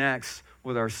that connects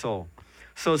with our soul.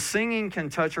 So singing can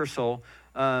touch our soul.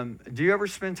 Do you ever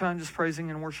spend time just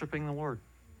praising and worshiping the Lord?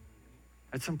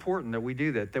 It's important that we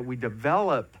do that we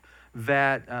develop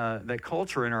that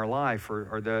culture in our life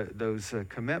or those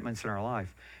commitments in our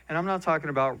life. And I'm not talking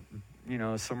about,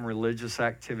 some religious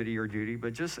activity or duty,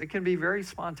 but just it can be very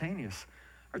spontaneous.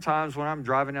 There are times when I'm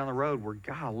driving down the road where,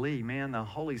 golly, man, the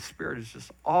Holy Spirit is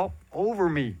just all over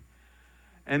me.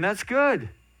 And that's good.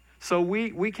 So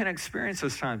we can experience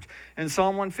those times. In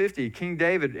Psalm 150, King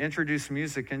David introduced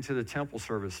music into the temple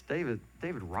service. David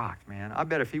rocked, man. I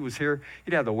bet if he was here,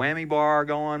 he'd have the whammy bar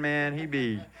going, man. He'd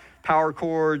be power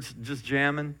chords, just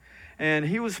jamming. And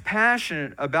he was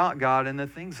passionate about God and the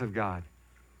things of God.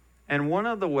 And one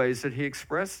of the ways that he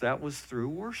expressed that was through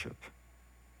worship.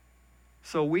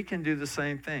 So we can do the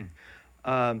same thing.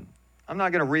 I'm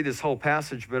not going to read this whole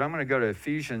passage, but I'm going to go to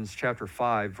Ephesians chapter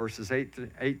 5, verses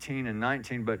 18 and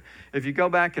 19. But if you go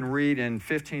back and read in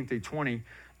 15 through 20,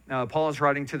 Paul is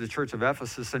writing to the church of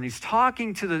Ephesus, and he's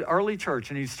talking to the early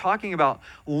church, and he's talking about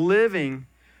living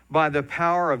by the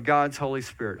power of God's Holy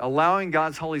Spirit, allowing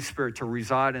God's Holy Spirit to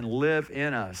reside and live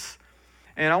in us.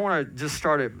 And I want to just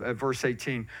start at verse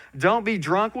 18. Don't be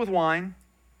drunk with wine,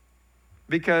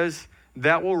 because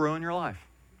that will ruin your life.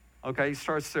 Okay, he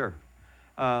starts there.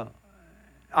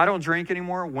 I don't drink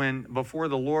anymore. Before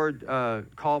the Lord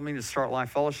called me to start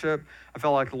Life Fellowship, I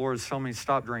felt like the Lord was telling me to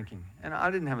stop drinking. And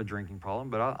I didn't have a drinking problem,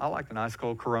 but I like a nice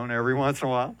cold Corona every once in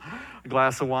a while, a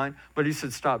glass of wine. But he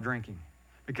said, stop drinking.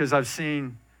 Because I've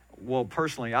seen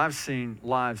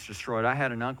lives destroyed. I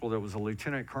had an uncle that was a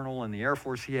lieutenant colonel in the Air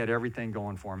Force. He had everything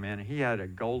going for him, man. He had a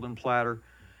golden platter,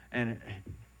 and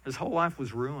his whole life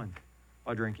was ruined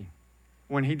by drinking.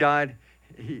 When he died,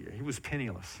 he was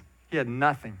penniless. He had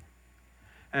nothing.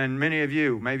 And many of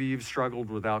you, maybe you've struggled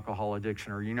with alcohol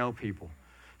addiction, or you know people.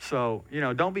 So,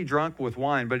 don't be drunk with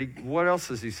wine. But what else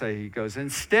does he say? He goes,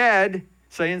 instead,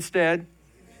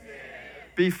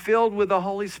 be filled with the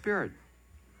Holy Spirit.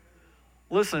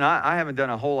 Listen, I haven't done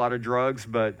a whole lot of drugs,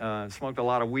 but smoked a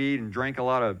lot of weed and drank a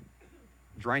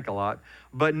lot.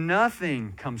 But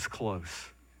nothing comes close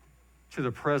to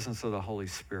the presence of the Holy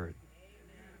Spirit.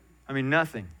 I mean,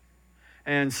 nothing.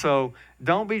 And so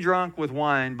don't be drunk with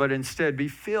wine, but instead be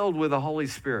filled with the Holy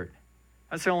Spirit.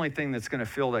 That's the only thing that's going to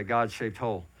fill that God-shaped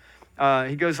hole.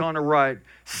 He goes on to write,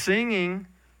 singing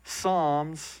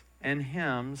psalms and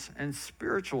hymns and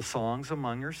spiritual songs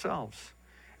among yourselves,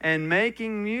 and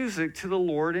making music to the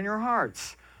Lord in your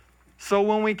hearts. So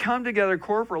when we come together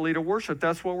corporately to worship,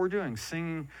 that's what we're doing,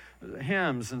 singing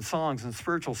hymns and songs and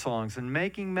spiritual songs and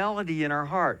making melody in our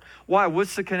heart. Why?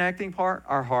 What's the connecting part?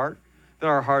 Our heart. that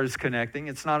our heart is connecting.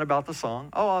 It's not about the song.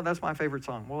 Oh, that's my favorite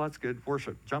song. Well, that's good.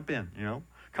 Worship. Jump in,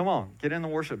 Come on, get in the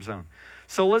worship zone.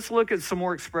 So let's look at some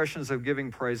more expressions of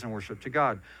giving praise and worship to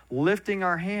God. Lifting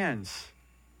our hands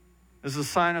is a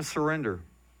sign of surrender.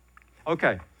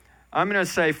 Okay, I'm going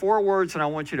to say 4 words, and I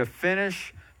want you to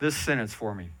finish this sentence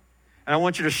for me. And I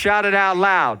want you to shout it out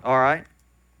loud, all right?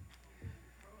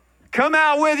 Come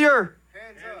out with your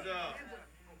hands up.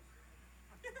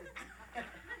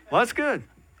 Well, that's good.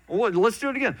 Well, let's do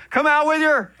it again. Come out with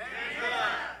your hands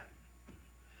up.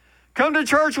 Come to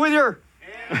church with your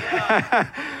hands up.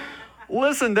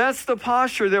 Listen, that's the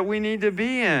posture that we need to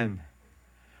be in.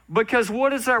 Because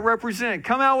what does that represent?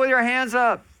 Come out with your hands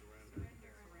up.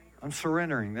 I'm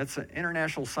surrendering. That's an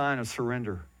international sign of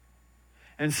surrender.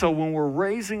 And so when we're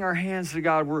raising our hands to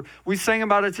God, we sang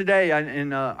about it today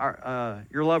in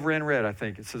Your Love Ran Red, I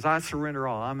think. It says, I surrender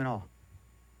all. I'm in all.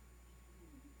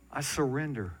 I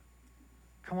surrender.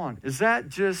 Come on. Is that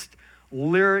just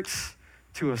lyrics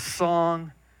to a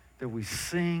song that we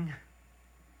sing?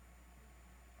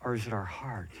 Or is it our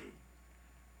heart?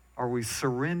 Are we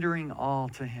surrendering all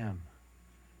to Him?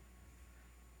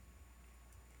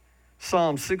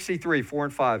 Psalm 63, 4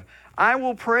 and 5. I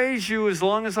will praise you as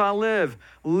long as I live,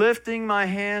 lifting my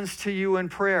hands to you in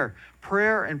prayer.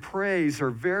 Prayer and praise are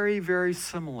very, very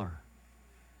similar.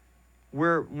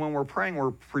 When we're praying,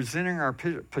 we're presenting our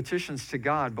petitions to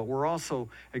God, but we're also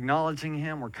acknowledging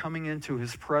Him. We're coming into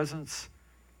His presence.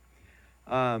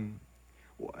 Let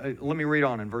me read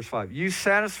on in verse 5. You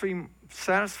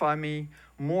satisfy me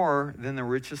more than the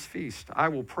richest feast. I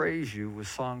will praise you with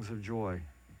songs of joy.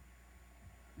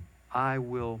 I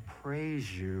will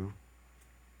praise you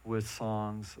with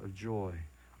songs of joy.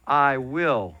 I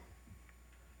will.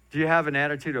 Do you have an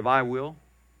attitude of I will?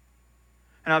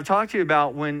 And I've talked to you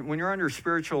about when you're under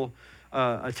spiritual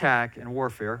attack and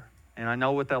warfare, and I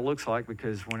know what that looks like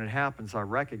because when it happens, I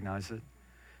recognize it.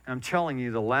 And I'm telling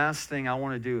you, the last thing I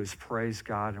want to do is praise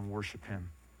God and worship Him.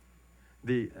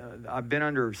 I've been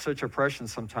under such oppression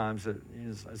sometimes that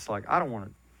it's like I don't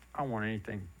want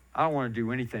anything. I don't want to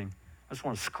do anything. I just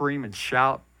want to scream and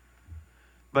shout.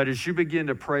 But as you begin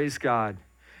to praise God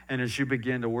and as you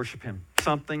begin to worship Him,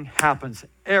 something happens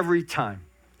every time.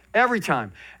 Every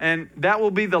time. And that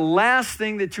will be the last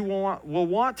thing that you will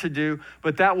want to do,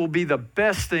 but that will be the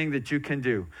best thing that you can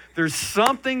do. There's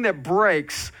something that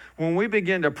breaks when we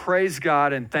begin to praise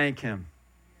God and thank Him.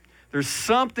 There's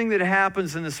something that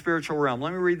happens in the spiritual realm.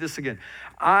 Let me read this again.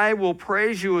 I will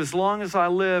praise you as long as I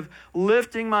live,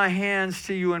 lifting my hands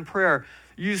to you in prayer.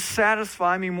 You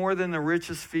satisfy me more than the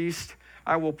richest feast.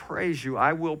 I will praise you.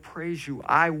 I will praise you.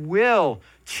 I will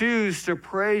choose to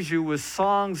praise you with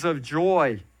songs of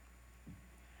joy.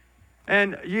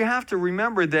 And you have to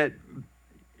remember that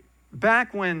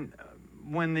back when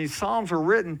these Psalms were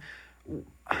written,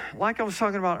 like I was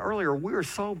talking about earlier, we were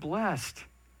so blessed.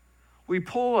 We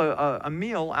pull a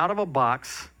meal out of a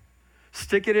box,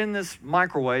 stick it in this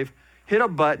microwave, hit a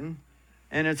button,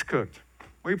 and it's cooked.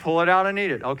 We pull it out and eat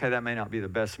it. Okay, that may not be the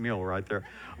best meal right there.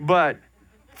 But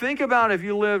think about if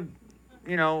you lived,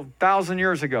 1,000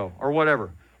 years ago or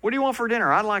whatever. What do you want for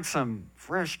dinner? I'd like some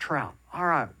fresh trout. All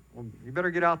right, well, you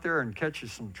better get out there and catch you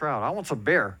some trout. I want some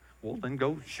bear. Well, then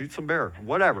go shoot some bear,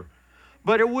 whatever.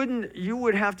 But you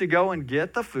would have to go and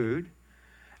get the food,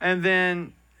 and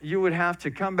then you would have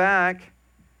to come back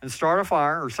and start a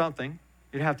fire or something.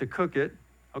 You'd have to cook it.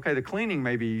 Okay, the cleaning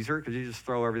may be easier because you just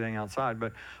throw everything outside.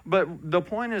 But the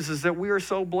point is that we are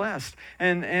so blessed.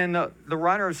 And the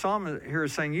writer of Psalm here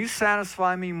is saying, you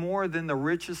satisfy me more than the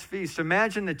richest feast.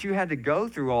 Imagine that you had to go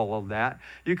through all of that.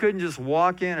 You couldn't just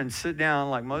walk in and sit down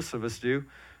like most of us do,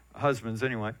 husbands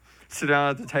anyway, sit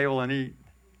down at the table and eat,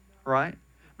 right?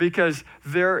 Because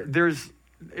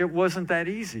it wasn't that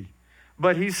easy.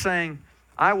 But he's saying,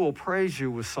 I will praise you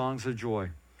with songs of joy.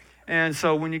 And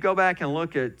so when you go back and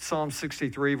look at Psalm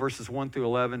 63, verses 1 through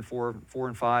 11, 4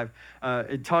 and 5,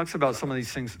 it talks about some of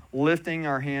these things, lifting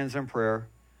our hands in prayer.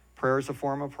 Prayer is a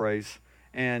form of praise,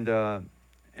 and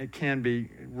it can be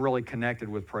really connected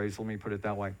with praise, let me put it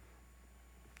that way,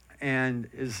 and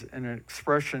is an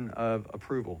expression of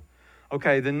approval.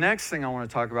 Okay, the next thing I want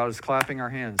to talk about is clapping our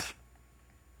hands,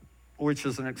 which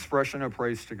is an expression of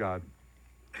praise to God.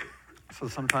 So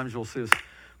sometimes you'll see us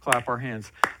clap our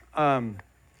hands.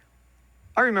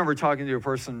 I remember talking to a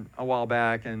person a while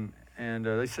back, and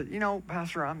they said,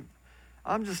 Pastor,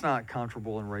 I'm just not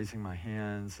comfortable in raising my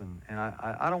hands, and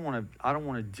I don't want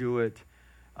to do it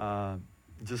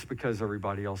just because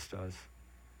everybody else does.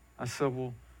 I said,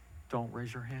 well, don't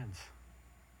raise your hands.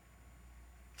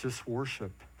 Just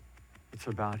worship. It's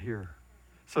about here.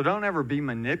 So don't ever be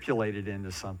manipulated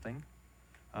into something.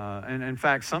 And in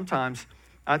fact, sometimes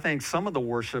I think some of the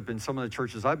worship in some of the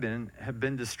churches I've been in have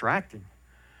been distracting.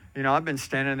 You know, I've been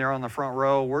standing there on the front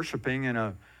row worshiping,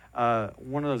 and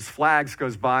one of those flags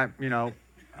goes by, you know,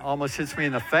 almost hits me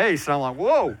in the face. And I'm like,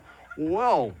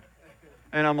 whoa.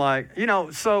 And I'm like, you know,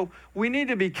 so we need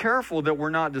to be careful that we're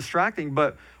not distracting.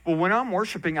 But when I'm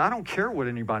worshiping, I don't care what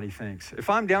anybody thinks. If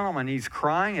I'm down on my knees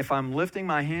crying, if I'm lifting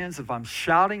my hands, if I'm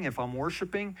shouting, if I'm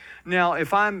worshiping. Now,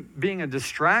 if I'm being a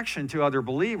distraction to other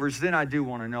believers, then I do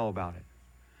want to know about it.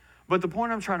 But the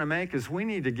point I'm trying to make is we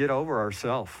need to get over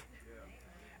ourselves.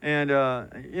 And,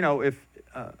 you know,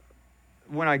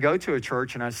 when I go to a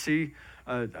church and I see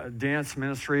a dance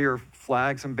ministry or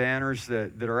flags and banners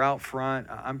that are out front,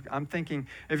 I'm thinking,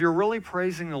 if you're really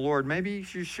praising the Lord, maybe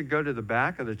you should go to the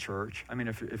back of the church. I mean,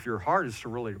 if your heart is to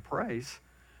really praise,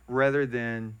 rather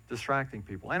than distracting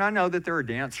people. And I know that there are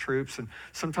dance troupes, and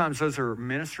sometimes those are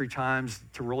ministry times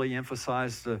to really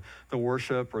emphasize the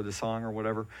worship or the song or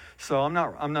whatever. So I'm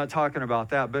not talking about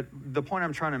that. But the point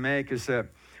I'm trying to make is that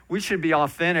we should be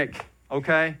authentic,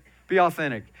 okay? Be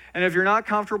authentic. And if you're not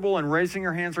comfortable in raising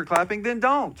your hands or clapping, then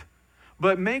don't.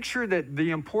 But make sure that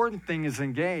the important thing is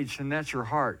engaged, and that's your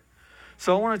heart.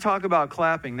 So I want to talk about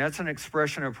clapping. That's an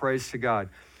expression of praise to God.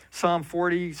 Psalm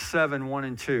 47, 1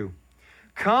 and 2.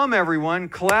 Come, everyone,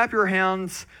 clap your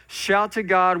hands, shout to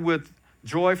God with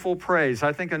joyful praise.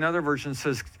 I think another version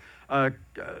says,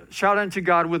 shout unto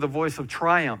God with a voice of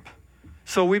triumph.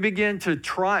 So we begin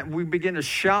to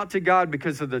shout to God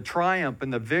because of the triumph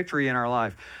and the victory in our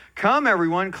life. Come,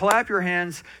 everyone, clap your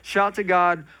hands, shout to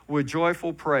God with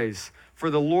joyful praise. For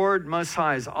the Lord Most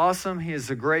High is awesome. He is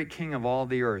the great King of all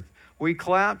the earth. We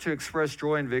clap to express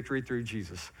joy and victory through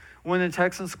Jesus. When the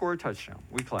Texans score a touchdown,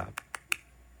 we clap.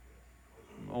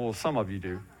 Well, some of you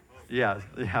do.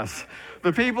 Yes.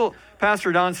 The people,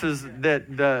 Pastor Don says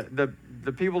that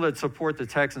the people that support the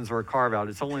Texans are a carve-out.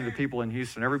 It's only the people in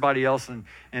Houston. Everybody else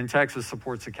in Texas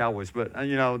supports the Cowboys. But,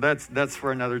 you know, that's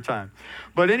for another time.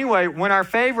 But anyway, when our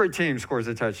favorite team scores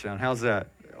a touchdown, how's that?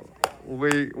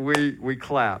 We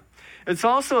clap. It's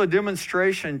also a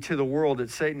demonstration to the world that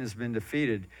Satan has been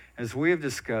defeated. As we have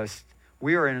discussed,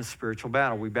 we are in a spiritual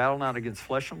battle. We battle not against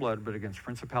flesh and blood, but against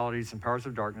principalities and powers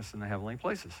of darkness in the heavenly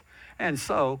places. And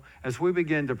so, as we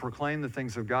begin to proclaim the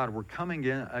things of God, we're coming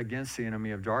in against the enemy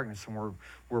of darkness, and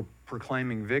we're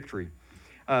proclaiming victory.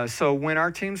 So when our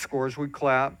team scores, we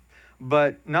clap,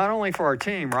 but not only for our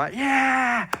team, right?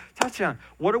 Yeah, touchdown.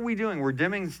 What are we doing? We're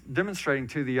demonstrating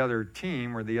to the other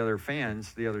team or the other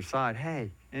fans, the other side, hey,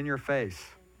 in your face,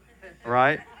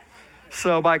 right?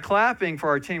 So by clapping for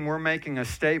our team, we're making a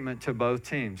statement to both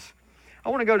teams. I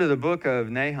want to go to the book of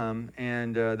Nahum,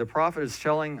 and the prophet is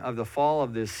telling of the fall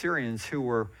of the Assyrians, who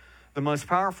were the most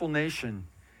powerful nation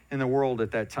in the world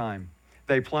at that time.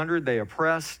 They plundered, they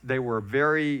oppressed, they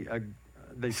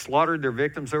slaughtered their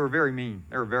victims. They were very mean.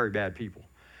 They were very bad people.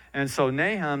 And so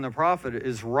Nahum, the prophet,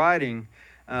 is writing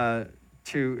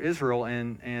to Israel,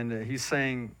 and he's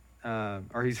saying,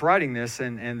 or he's writing this,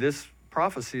 and this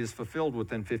prophecy is fulfilled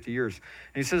within 50 years.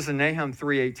 And he says in Nahum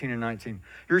 3:18 and 19,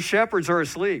 your shepherds are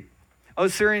asleep. O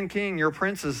Syrian king, your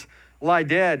princes lie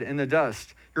dead in the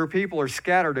dust. Your people are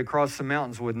scattered across the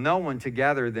mountains with no one to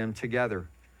gather them together.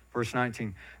 Verse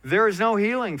 19, there is no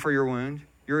healing for your wound.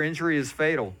 Your injury is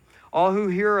fatal. All who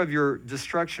hear of your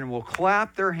destruction will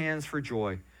clap their hands for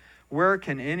joy. Where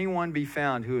can anyone be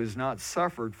found who has not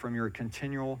suffered from your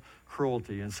continual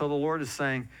cruelty? And so the Lord is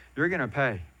saying, you're going to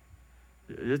pay.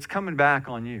 It's coming back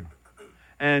on you.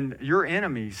 And your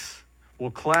enemies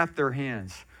will clap their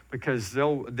hands because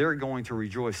they're going to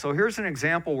rejoice. So here's an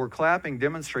example where clapping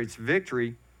demonstrates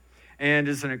victory and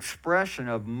is an expression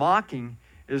of mocking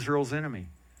Israel's enemy.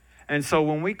 And so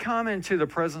when we come into the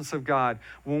presence of God,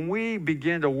 when we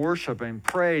begin to worship and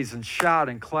praise and shout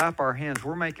and clap our hands,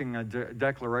 we're making a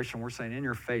declaration. We're saying, in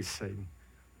your face, Satan.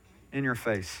 In your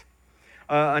face.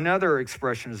 Another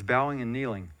expression is bowing and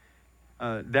kneeling.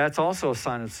 That's also a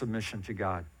sign of submission to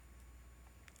God.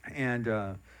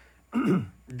 And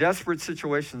desperate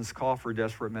situations call for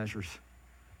desperate measures.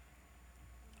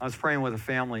 I was praying with a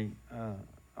family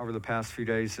over the past few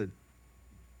days that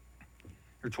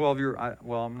her 12-year,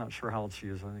 well, I'm not sure how old she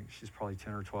is. I think she's probably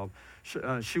 10 or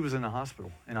 12. She was in the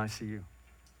hospital in ICU.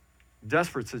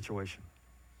 Desperate situation.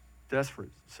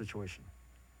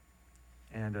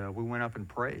 And we went up and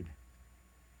prayed.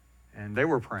 And they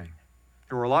were praying.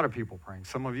 There were a lot of people praying.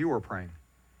 Some of you were praying.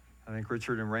 I think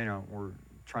Richard and Raina were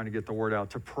trying to get the word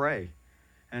out to pray.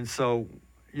 And so,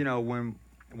 you know, when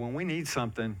we need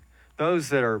something, those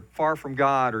that are far from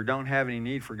God or don't have any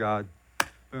need for God,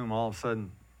 boom, all of a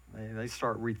sudden, they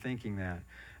start rethinking that.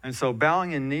 And so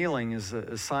bowing and kneeling is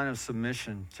a sign of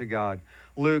submission to God.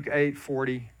 Luke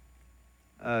 8:40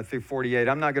 through 48.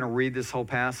 I'm not going to read this whole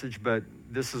passage, but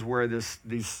this is where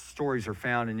these stories are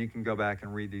found, and you can go back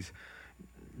and read these.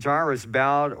 Jairus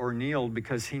bowed or kneeled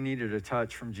because he needed a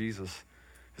touch from Jesus.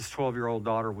 His 12-year-old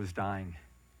daughter was dying.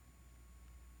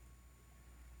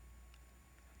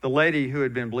 The lady who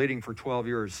had been bleeding for 12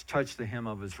 years touched the hem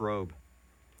of his robe.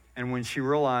 And when she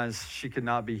realized she could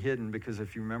not be hidden, because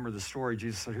if you remember the story,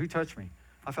 Jesus said, "Who touched me?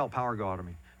 I felt power go out of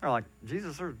me." They're like,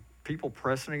 "Jesus, there are people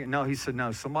pressing it?" No, he said,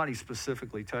 "No, somebody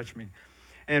specifically touched me."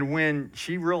 And when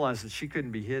she realized that she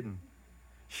couldn't be hidden,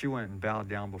 she went and bowed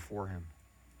down before him.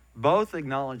 Both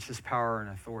acknowledged his power and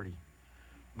authority.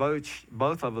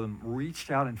 Both of them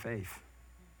reached out in faith.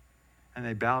 And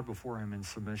they bowed before him in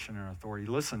submission and authority.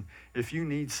 Listen, if you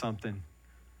need something,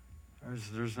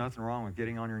 there's nothing wrong with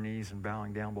getting on your knees and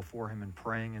bowing down before him and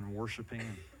praying and worshiping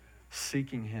and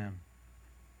seeking him.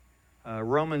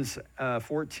 Romans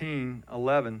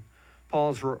 14:11,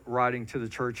 Paul's writing to the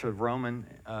church of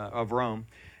Rome,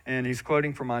 and he's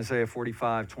quoting from Isaiah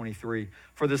 45:23.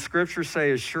 "For the scriptures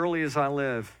say, as surely as I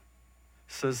live,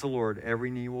 says the Lord,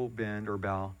 every knee will bend or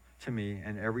bow to me,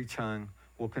 and every tongue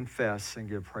will confess and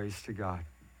give praise to God."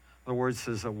 The word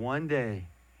says that one day,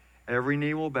 every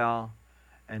knee will bow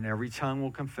and every tongue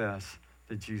will confess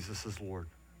that Jesus is Lord.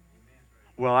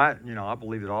 Well, I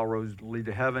believe that all roads lead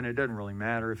to heaven. It doesn't really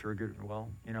matter if you're a good.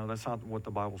 Well, that's not what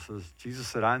the Bible says. Jesus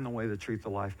said, "I'm the way, the truth, the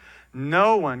life.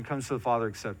 No one comes to the Father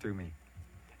except through me."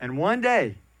 And one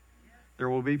day, there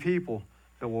will be people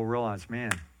that will realize,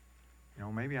 man,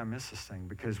 maybe I missed this thing,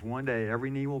 because one day every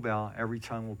knee will bow, every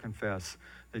tongue will confess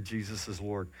that Jesus is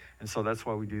Lord. And so that's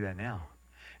why we do that now.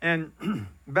 And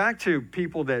back to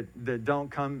people that don't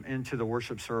come into the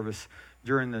worship service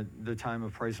during the time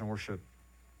of praise and worship.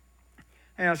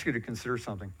 I ask you to consider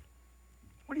something.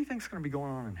 What do you think is going to be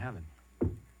going on in heaven?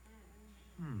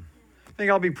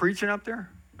 Think I'll be preaching up there?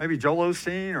 Maybe Joel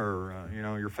Osteen or,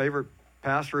 your favorite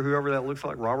pastor, whoever that looks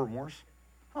like, Robert Morris?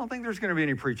 I don't think there's going to be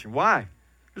any preaching. Why?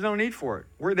 There's no need for it.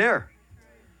 We're there.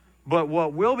 But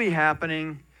what will be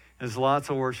happening is lots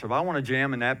of worship. I want to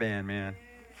jam in that band, man.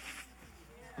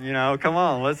 Come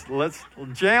on. Let's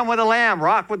jam with the lamb,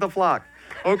 rock with the flock.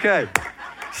 Okay.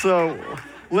 So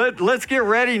let's get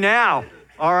ready now.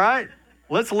 All right?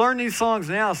 Let's learn these songs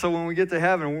now so when we get to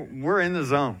heaven, we're in the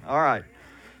zone. All right.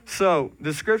 So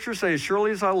the scripture says,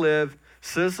 surely as I live,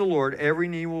 says the Lord, every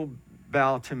knee will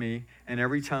bow to me and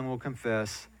every tongue will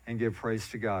confess and give praise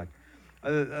to God.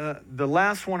 The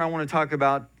last one I want to talk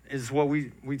about is what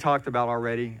we talked about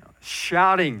already,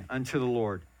 shouting unto the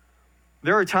Lord.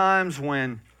 There are times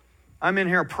when I'm in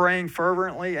here praying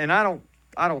fervently, and I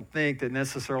don't think that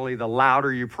necessarily the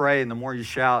louder you pray and the more you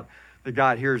shout, that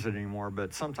God hears it anymore.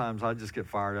 But sometimes I just get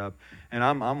fired up, and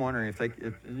I'm wondering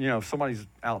if somebody's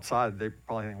outside, they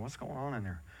probably think, what's going on in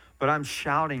there? But I'm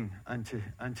shouting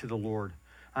unto the Lord.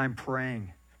 I'm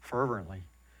praying fervently.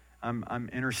 I'm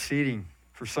interceding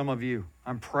for some of you.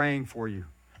 I'm praying for you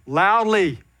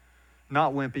loudly,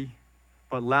 not wimpy,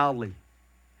 but loudly.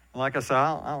 Like I said,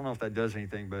 I don't know if that does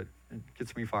anything, but it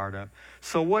gets me fired up.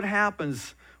 So what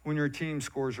happens when your team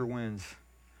scores or wins?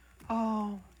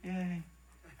 Oh, yay,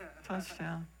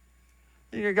 touchdown.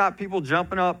 You got people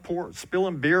jumping up,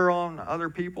 spilling beer on other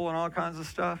people and all kinds of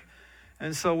stuff.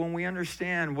 And so when we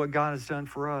understand what God has done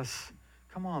for us,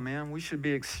 come on, man, we should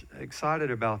be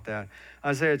excited about that.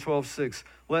 Isaiah 12:6,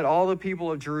 let all the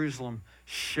people of Jerusalem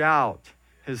shout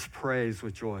his praise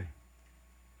with joy.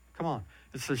 Come on.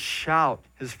 It says, shout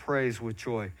his praise with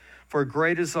joy. For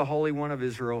great is the Holy One of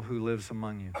Israel who lives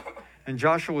among you. In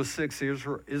Joshua 6,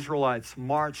 the Israelites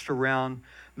marched around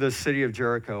the city of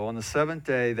Jericho. On the seventh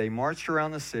day, they marched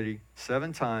around the city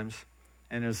 7 times.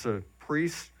 And as the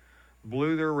priests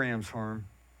blew their ram's horn,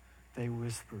 they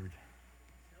whispered.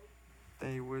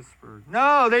 They whispered.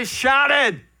 No, they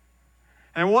shouted.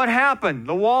 And what happened?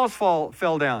 The walls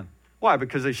fell down. Why?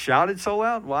 Because they shouted so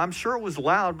loud? Well, I'm sure it was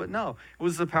loud, but no. It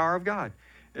was the power of God.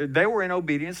 They were in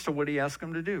obedience to what he asked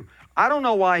them to do. I don't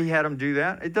know why he had them do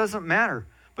that. It doesn't matter.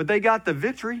 But they got the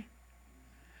victory.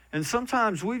 And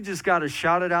sometimes we've just got to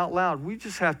shout it out loud. We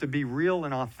just have to be real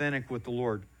and authentic with the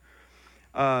Lord.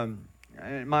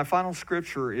 My final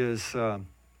scripture is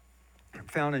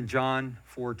found in John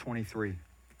 4:23.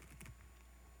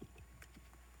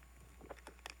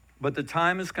 But the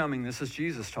time is coming. This is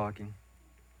Jesus talking.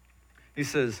 He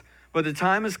says, but the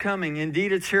time is coming.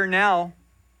 Indeed, it's here now,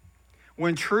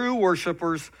 when true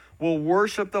worshipers will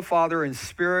worship the Father in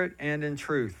spirit and in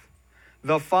truth.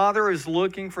 The Father is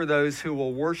looking for those who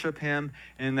will worship him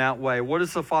in that way. What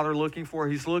is the Father looking for?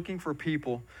 He's looking for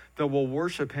people that will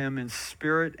worship him in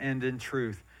spirit and in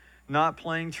truth. Not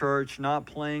playing church, not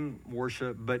playing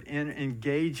worship, but in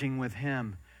engaging with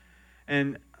him.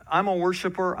 And I'm a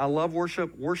worshiper. I love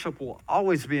worship. Worship will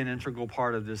always be an integral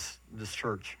part of this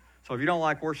church. So if you don't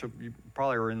like worship, you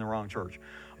probably are in the wrong church.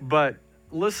 But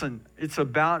listen, it's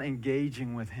about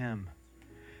engaging with him.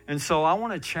 And so I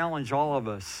want to challenge all of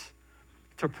us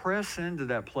to press into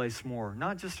that place more,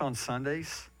 not just on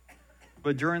Sundays,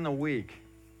 but during the week.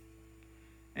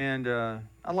 And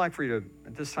I'd like for you to,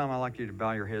 at this time, I'd like you to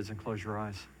bow your heads and close your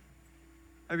eyes.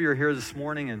 Maybe you're here this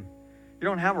morning and you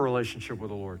don't have a relationship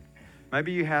with the Lord.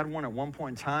 Maybe you had one at one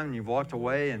point in time and you've walked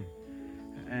away,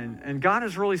 and God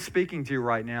is really speaking to you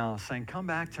right now, saying, come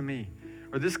back to me,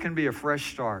 or this can be a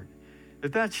fresh start.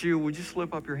 If that's you, would you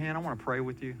slip up your hand? I want to pray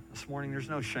with you this morning. There's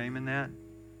no shame in that.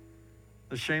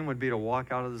 The shame would be to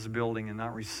walk out of this building and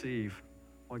not receive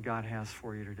what God has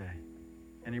for you today.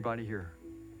 Anybody here?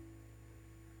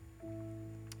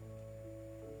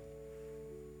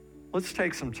 Let's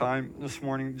take some time this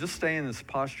morning. Just stay in this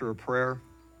posture of prayer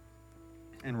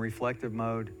and reflective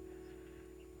mode.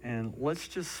 And let's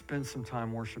just spend some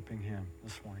time worshiping him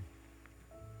this morning.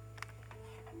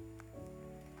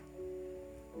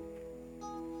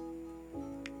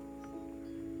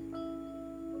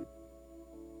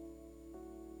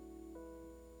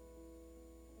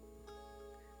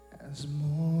 As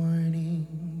morning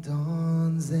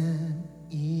dawns and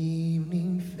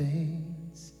evening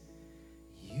fades,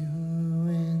 you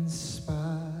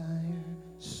inspire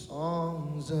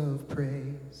songs of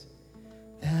praise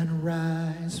that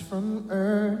rise from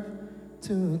earth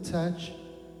to touch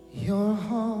your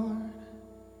heart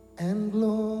and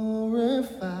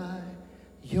glorify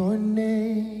your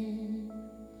name.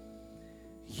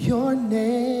 Your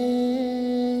name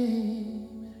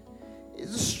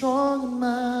is a strong and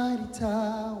mighty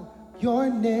tower. Your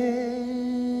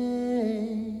name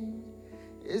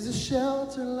is a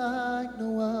shelter like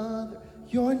no other.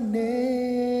 Your name,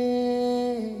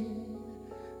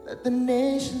 let the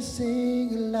nations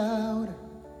sing it louder,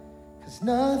 'cause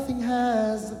nothing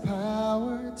has the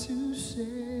power to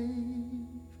save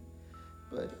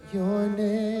but your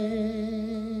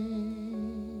name.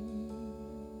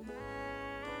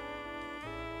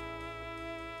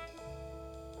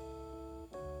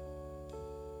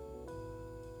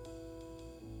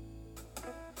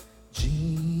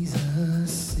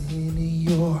 Jesus, in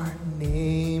your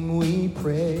name we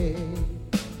pray.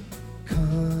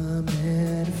 Come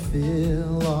and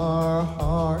fill our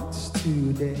hearts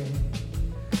today.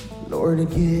 Lord,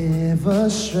 give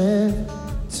us strength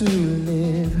to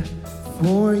live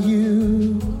for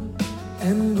you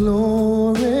and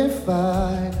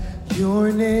glorify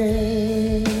your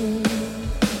name.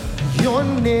 Your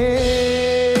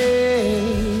name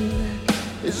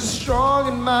is a strong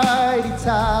and mighty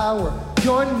tower.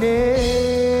 Your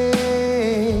name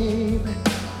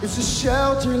is a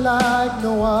shelter like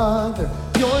no other.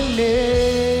 Your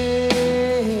name,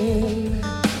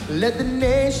 let the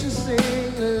nations sing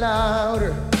it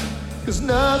louder, 'cause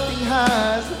nothing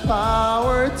has the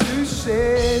power to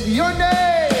save. Your name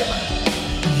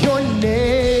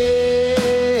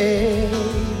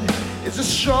is a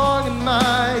strong and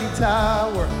mighty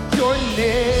tower. Your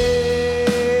name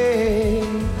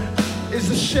is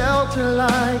a shelter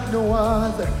like no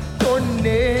other. Your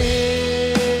name,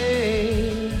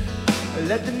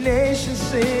 let the nations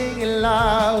sing it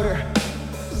louder,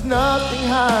 'cause nothing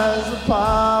has the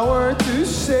power to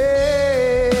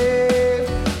save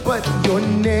but your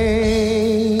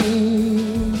name.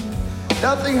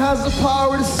 Nothing has the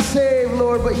power to save,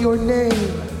 Lord, but your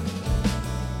name.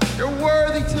 You're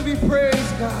worthy to be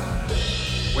praised, God.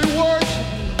 We worship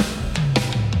you.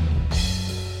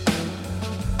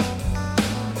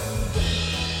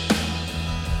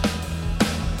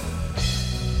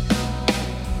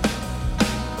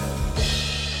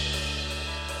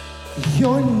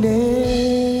 Your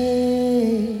name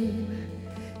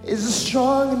is a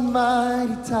strong and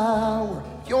mighty tower.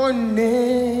 Your name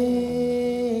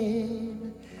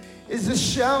is a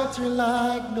shelter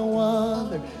like no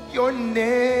other. Your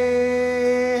name,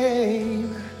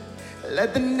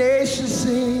 let the nations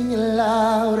sing it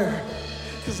louder,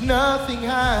 'cause nothing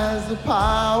has the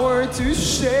power to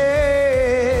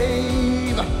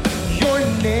save. Your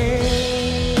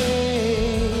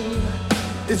name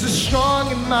is a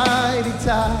strong and mighty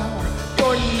tower.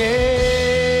 Your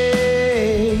name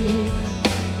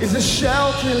is a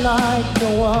shelter like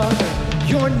no other.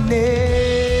 Your name,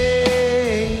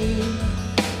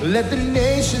 let the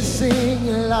nations sing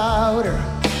it louder,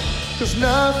 'cause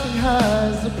nothing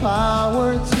has the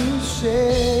power to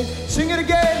save. Sing it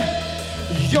again.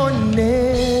 Your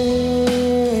name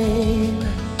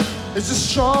is a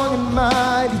strong and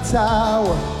mighty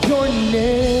tower. Your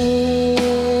name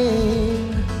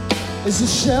is a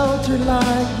shelter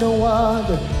like no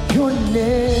other. Your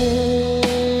name.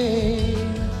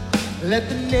 Let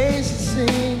the nations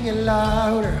sing it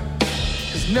louder,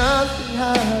 'cause nothing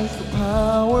has the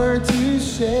power to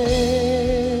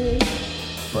save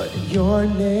but your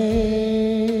name.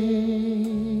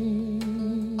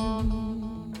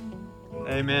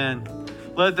 Amen.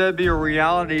 Let that be a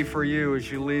reality for you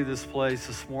as you leave this place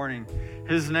this morning.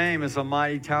 His name is a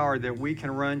mighty tower that we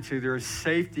can run to. There's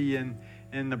safety in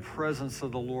the presence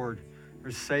of the Lord.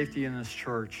 There's safety in this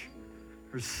church.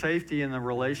 There's safety in the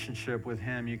relationship with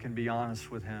Him. You can be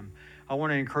honest with Him. I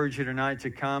want to encourage you tonight to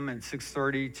come at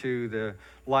 6:30 to the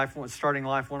starting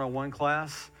Life 101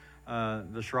 class.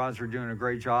 The Shirads are doing a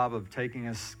great job of giving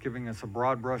us a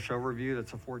broad brush overview.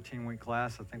 That's a 14-week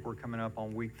class. I think we're coming up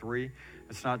on week 3.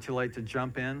 It's not too late to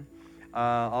jump in.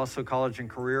 Also, college and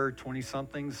career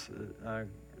 20-somethings.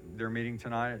 They're meeting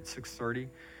tonight at 6:30.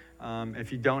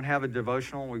 If you don't have a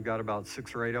devotional, we've got about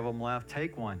 6 or 8 of them left.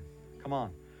 Take one. Come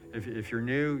on. If you're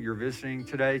new, you're visiting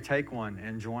today, take one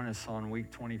and join us on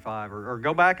week 25. Or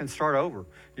go back and start over.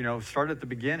 Start at the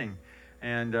beginning.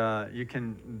 And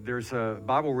there's a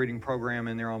Bible reading program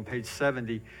in there on page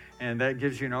 70, and that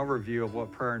gives you an overview of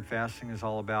what prayer and fasting is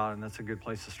all about, and that's a good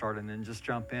place to start. And then just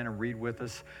jump in and read with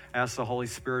us. Ask the Holy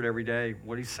Spirit every day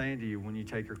what He's saying to you when you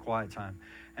take your quiet time.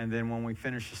 And then when we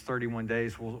finish this 31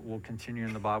 days, we'll continue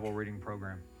in the Bible reading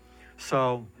program.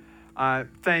 So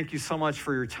thank you so much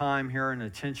for your time here and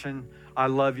attention. I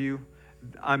love you.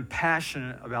 I'm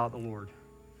passionate about the Lord.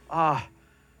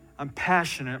 I'm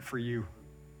passionate for you.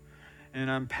 And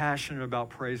I'm passionate about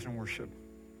praise and worship.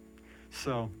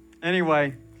 So,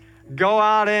 anyway, go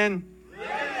out and live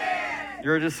it.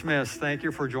 You're dismissed. Thank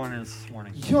you for joining us this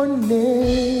morning. Your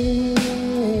name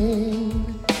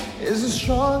is a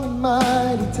strong and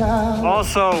mighty tower.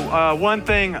 Also, one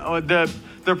thing,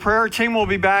 the prayer team will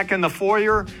be back in the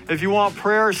foyer. If you want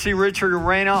prayer, see Richard or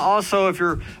Raina. Also, if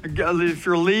you're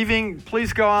leaving,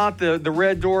 please go out the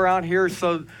red door out here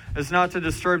so as not to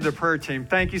disturb the prayer team.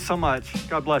 Thank you so much.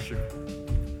 God bless you.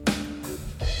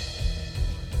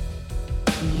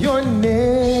 Your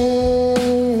name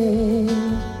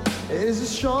is a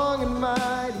strong and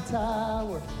mighty tower.